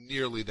not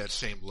nearly that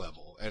same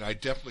level, and I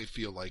definitely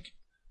feel like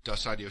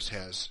Dos Anjos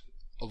has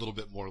a little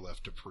bit more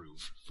left to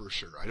prove, for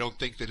sure. I don't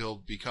think that he'll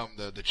become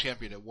the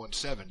champion at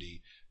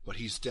 170, but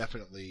he's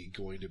definitely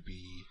going to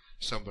be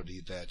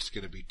somebody that's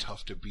going to be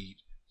tough to beat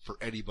for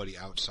anybody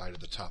outside of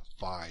the top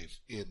 5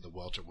 in the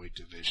welterweight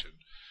division.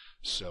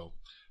 So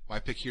my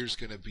pick here is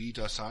going to be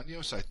Dos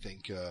Anjos. I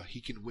think he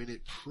can win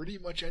it pretty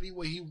much any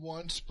way he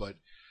wants, but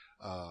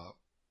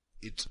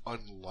it's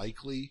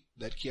unlikely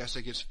that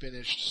Chiesa gets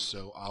finished,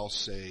 so I'll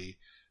say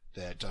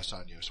that Dos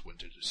Anjos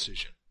wins a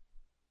decision.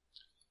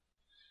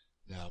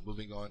 Now,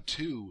 moving on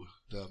to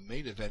the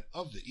main event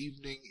of the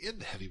evening in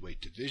the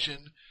heavyweight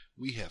division,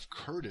 we have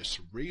Curtis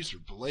Razor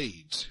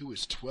Blaydes, who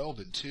is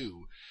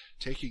 12-2,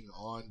 taking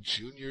on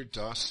Junior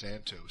Dos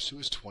Santos, who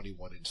is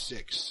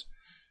 21-6.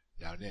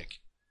 Now, Nick,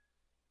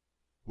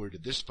 where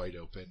did this fight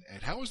open,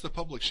 and how has the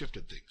public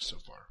shifted things so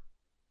far?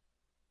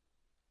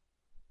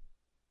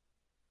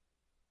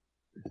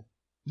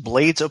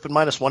 Blaydes open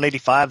minus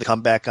 185. The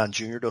comeback on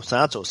Junior Dos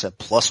Santos at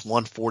plus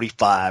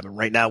 145. And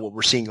right now what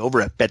we're seeing over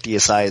at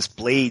BetDSI is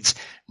Blaydes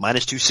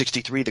minus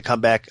 263. The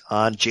comeback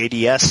on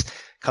JDS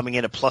coming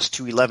in at plus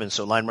 211.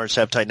 So line margins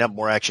have tightened up.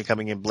 More action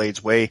coming in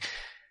Blaydes' way.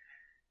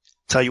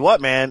 Tell you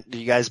what, man,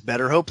 you guys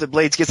better hope that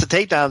Blaydes gets the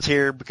takedowns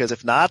here, because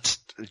if not,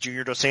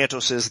 Junior Dos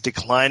Santos is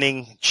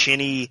declining,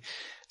 chinny,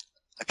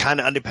 kind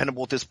of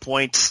undependable at this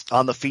point,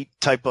 on the feet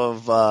type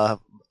of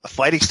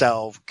fighting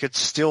style could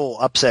still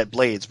upset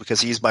Blaydes,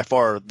 because he's by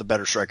far the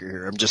better striker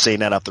here. I'm just saying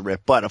that off the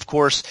rip. But of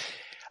course,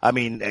 I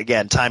mean,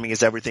 again, timing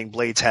is everything.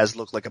 Blaydes has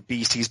looked like a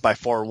beast. He's by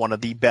far one of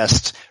the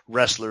best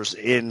wrestlers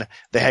in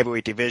the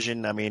heavyweight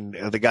division. I mean,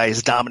 the guy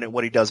is dominant,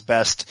 what he does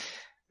best.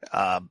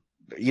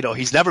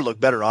 He's never looked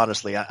better,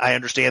 honestly. I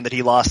understand that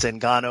he lost to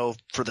Ngannou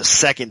for the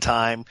second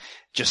time.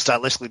 Just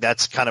stylistically,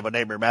 that's kind of a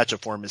nightmare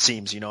matchup for him, it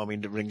seems.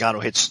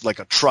 Ngannou hits like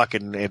a truck,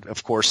 and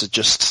of course, it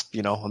just,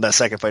 on that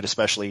second fight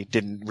especially,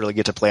 didn't really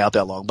get to play out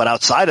that long. But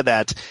outside of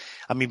that,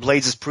 I mean,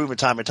 Blaydes has proven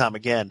time and time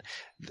again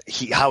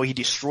how he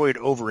destroyed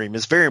Overeem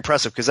is very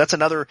impressive, because that's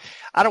another,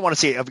 I don't want to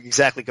say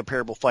exactly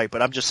comparable fight,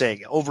 but I'm just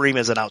saying Overeem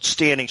is an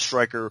outstanding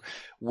striker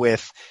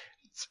with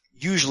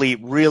usually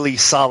really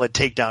solid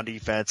takedown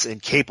defense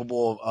and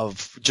capable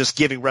of just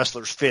giving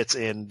wrestlers fits,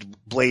 and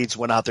Blaydes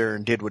went out there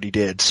and did what he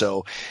did.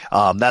 So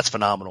that's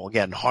phenomenal.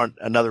 Again,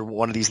 another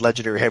one of these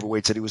legendary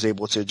heavyweights that he was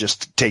able to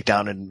just take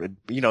down and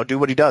do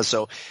what he does.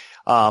 So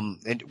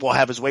and will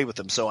have his way with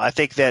him. So I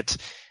think that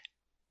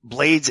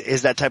Blaydes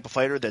is that type of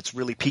fighter that's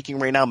really peaking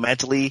right now,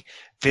 mentally,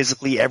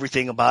 physically,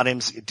 everything about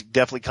him's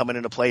definitely coming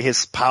into play.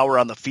 His power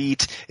on the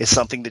feet is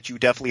something that you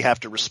definitely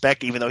have to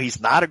respect, even though he's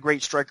not a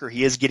great striker.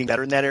 He is getting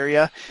better in that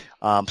area.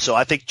 So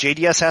I think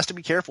JDS has to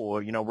be careful,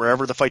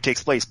 wherever the fight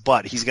takes place,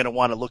 but he's going to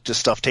want to look to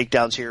stuff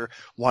takedowns here,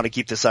 want to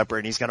keep this upright,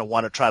 and he's going to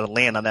want to try to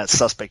land on that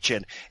suspect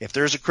chin. If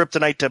there's a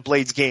kryptonite to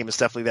Blaydes' game, it's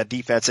definitely that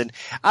defense. And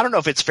I don't know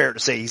if it's fair to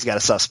say he's got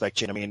a suspect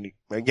chin. I mean,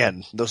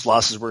 again, those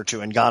losses were to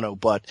Ngannou,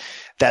 but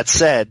that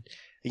said,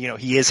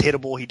 he is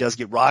hittable. He does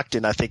get rocked.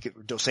 And I think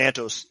Dos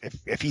Santos,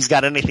 if he's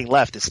got anything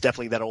left, it's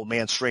definitely that old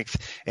man strength.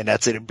 And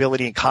that's an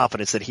ability and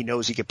confidence that he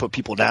knows he can put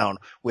people down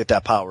with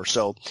that power.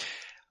 So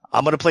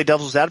I'm going to play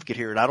devil's advocate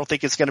here. And I don't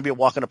think it's going to be a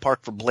walk in the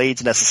park for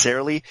Blaydes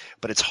necessarily,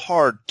 but it's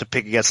hard to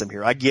pick against him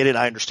here. I get it.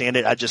 I understand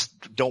it. I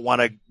just don't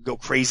want to go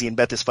crazy and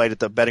bet this fight at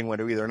the betting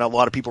window either. And a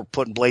lot of people are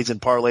putting Blaydes in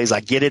parlays.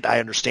 I get it. I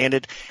understand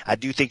it. I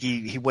do think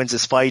he wins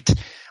this fight.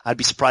 I'd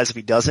be surprised if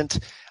he doesn't.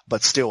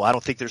 But still, I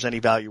don't think there's any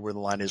value where the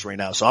line is right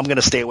now. So I'm going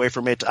to stay away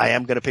from it. I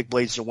am going to pick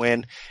Blaydes to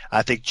win.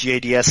 I think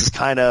JDS is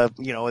kind of,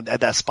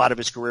 at that spot of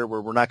his career where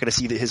we're not going to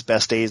see his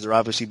best days. They're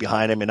obviously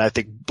behind him. And I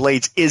think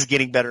Blaydes is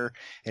getting better,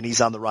 and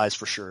he's on the rise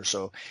for sure.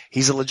 So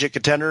he's a legit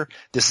contender.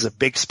 This is a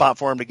big spot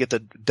for him to get the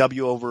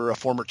W over a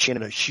former chin,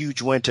 and a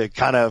huge win to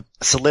kind of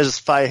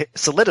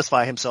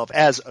solidify himself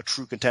as a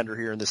true contender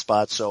here in this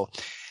spot. So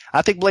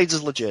I think Blaydes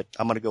is legit.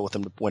 I'm going to go with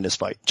him to win this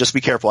fight. Just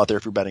be careful out there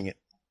if you're betting it.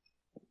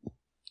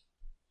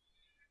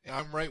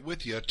 I'm right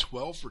with you.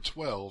 12 for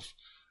 12.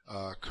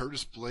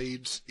 Curtis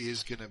Blaydes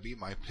is going to be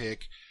my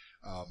pick.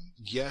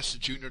 Yes,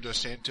 Junior Dos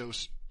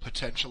Santos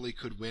potentially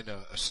could win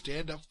a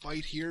stand-up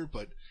fight here,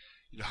 but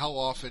how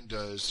often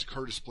does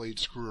Curtis Blaydes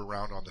screw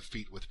around on the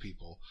feet with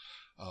people?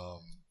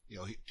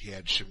 He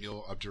had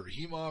Shamil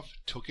Abdurrahimov,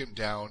 took him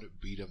down,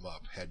 beat him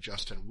up. Had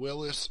Justin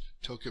Willis,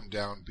 took him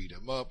down, beat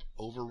him up.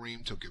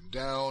 Overeem took him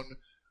down.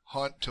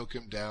 Hunt took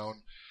him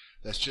down.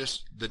 That's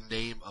just the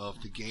name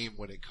of the game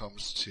when it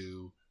comes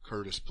to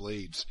Curtis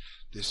Blaydes.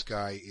 This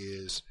guy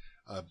is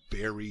a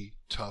very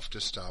tough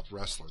to stop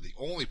wrestler. The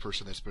only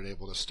person that's been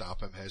able to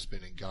stop him has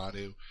been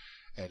Ngannou,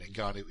 and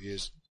Ngannou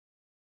is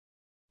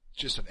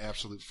just an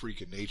absolute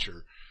freak of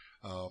nature.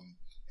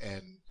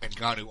 And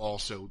Ngannou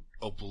also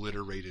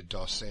obliterated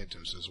Dos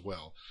Santos as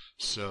well.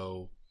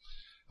 So,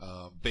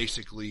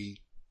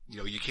 basically,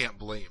 you can't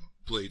blame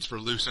Blaydes for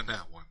losing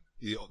that one.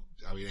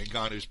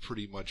 Ngannou's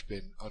pretty much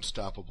been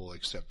unstoppable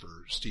except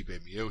for Stipe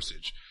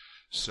Miocic.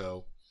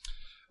 So,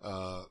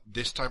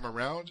 this time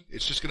around,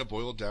 it's just going to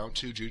boil down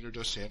to Junior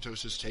Dos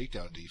Santos'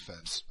 takedown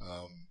defense.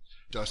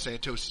 Dos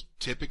Santos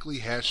typically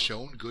has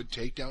shown good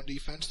takedown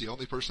defense. The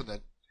only person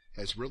that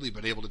has really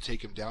been able to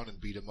take him down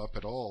and beat him up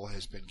at all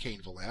has been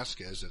Cain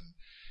Velasquez, and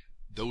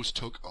those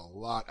took a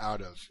lot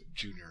out of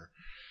Junior.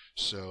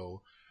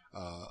 So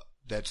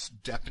that's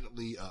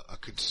definitely a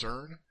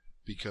concern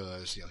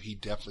because he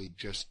definitely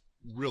just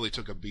really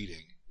took a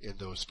beating in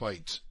those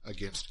fights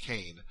against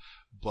Cain.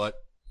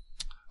 But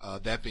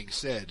that being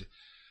said,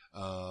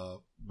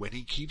 when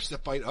he keeps the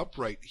fight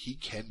upright, he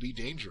can be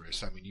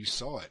dangerous. I mean, you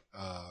saw it.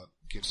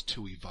 Against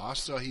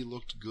Tuivasa, he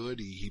looked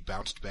good. He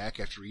bounced back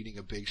after eating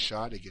a big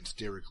shot. Against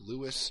Derek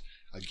Lewis,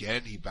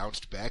 again, he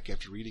bounced back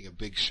after eating a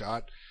big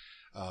shot,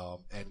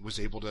 and was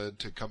able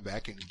to come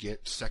back and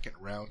get second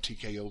round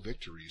TKO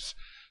victories.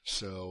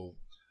 So,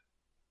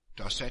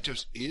 Dos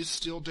Santos is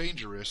still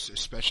dangerous,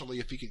 especially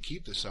if he can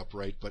keep this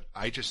upright, but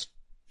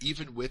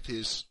even with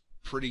his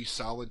pretty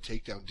solid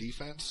takedown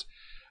defense,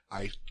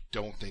 I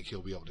don't think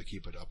he'll be able to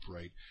keep it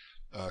upright.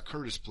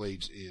 Curtis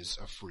Blaydes is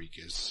a freak,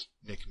 as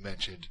Nick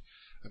mentioned.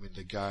 I mean,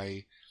 the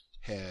guy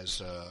has,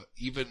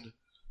 even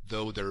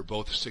though they're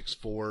both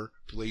 6'4",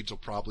 Blaydes will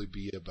probably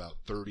be about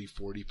 30,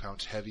 40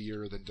 pounds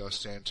heavier than Dos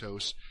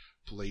Santos.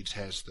 Blaydes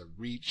has the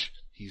reach.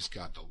 He's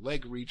got the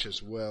leg reach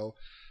as well.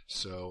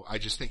 So I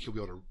just think he'll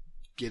be able to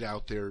get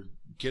out there,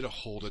 get a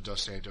hold of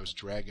Dos Santos,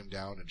 drag him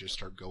down, and just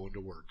start going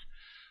to work.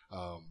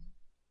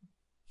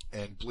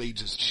 And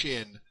Blaydes'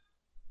 chin,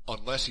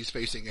 unless he's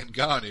facing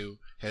Ngannou,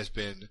 has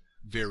been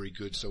very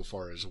good so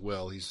far as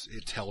well.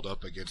 It's held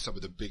up against some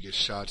of the biggest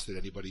shots that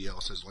anybody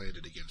else has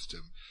landed against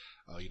him.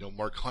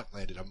 Mark Hunt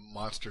landed a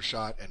monster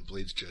shot, and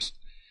Blaydes just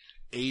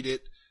ate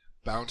it,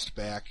 bounced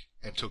back,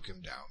 and took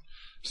him down.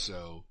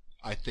 So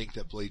I think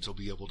that Blaydes will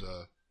be able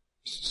to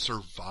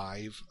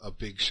survive a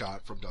big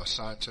shot from Dos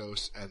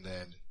Santos and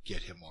then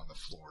get him on the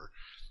floor.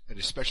 And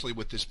especially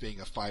with this being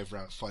a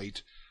 5-round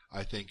fight,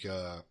 I think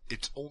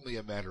it's only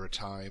a matter of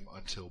time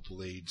until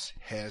Blaydes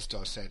has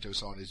Dos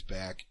Santos on his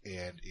back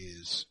and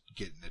is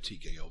getting a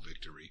TKO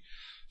victory.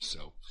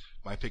 So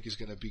my pick is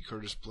going to be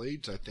Curtis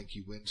Blaydes. I think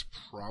he wins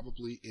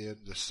probably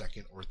in the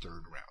second or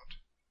third round.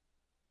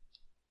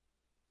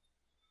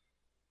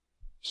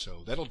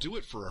 So that'll do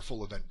it for our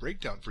full event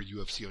breakdown for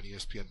UFC on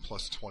ESPN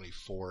Plus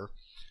 24.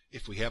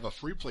 If we have a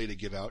free play to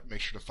give out,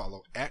 make sure to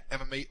follow at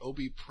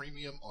MMAOB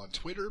Premium on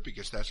Twitter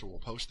because that's where we'll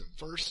post them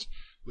first.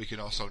 We can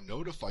also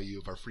notify you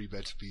of our free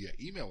bets via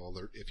email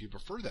alert if you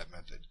prefer that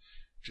method.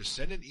 Just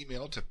send an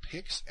email to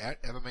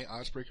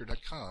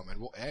picks@MMAOddsBreaker.com and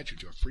we'll add you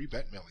to a free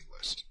bet mailing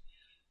list.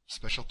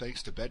 Special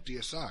thanks to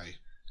BetDSI.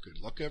 Good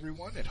luck,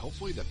 everyone, and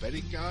hopefully the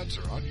betting gods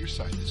are on your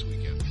side this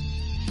weekend.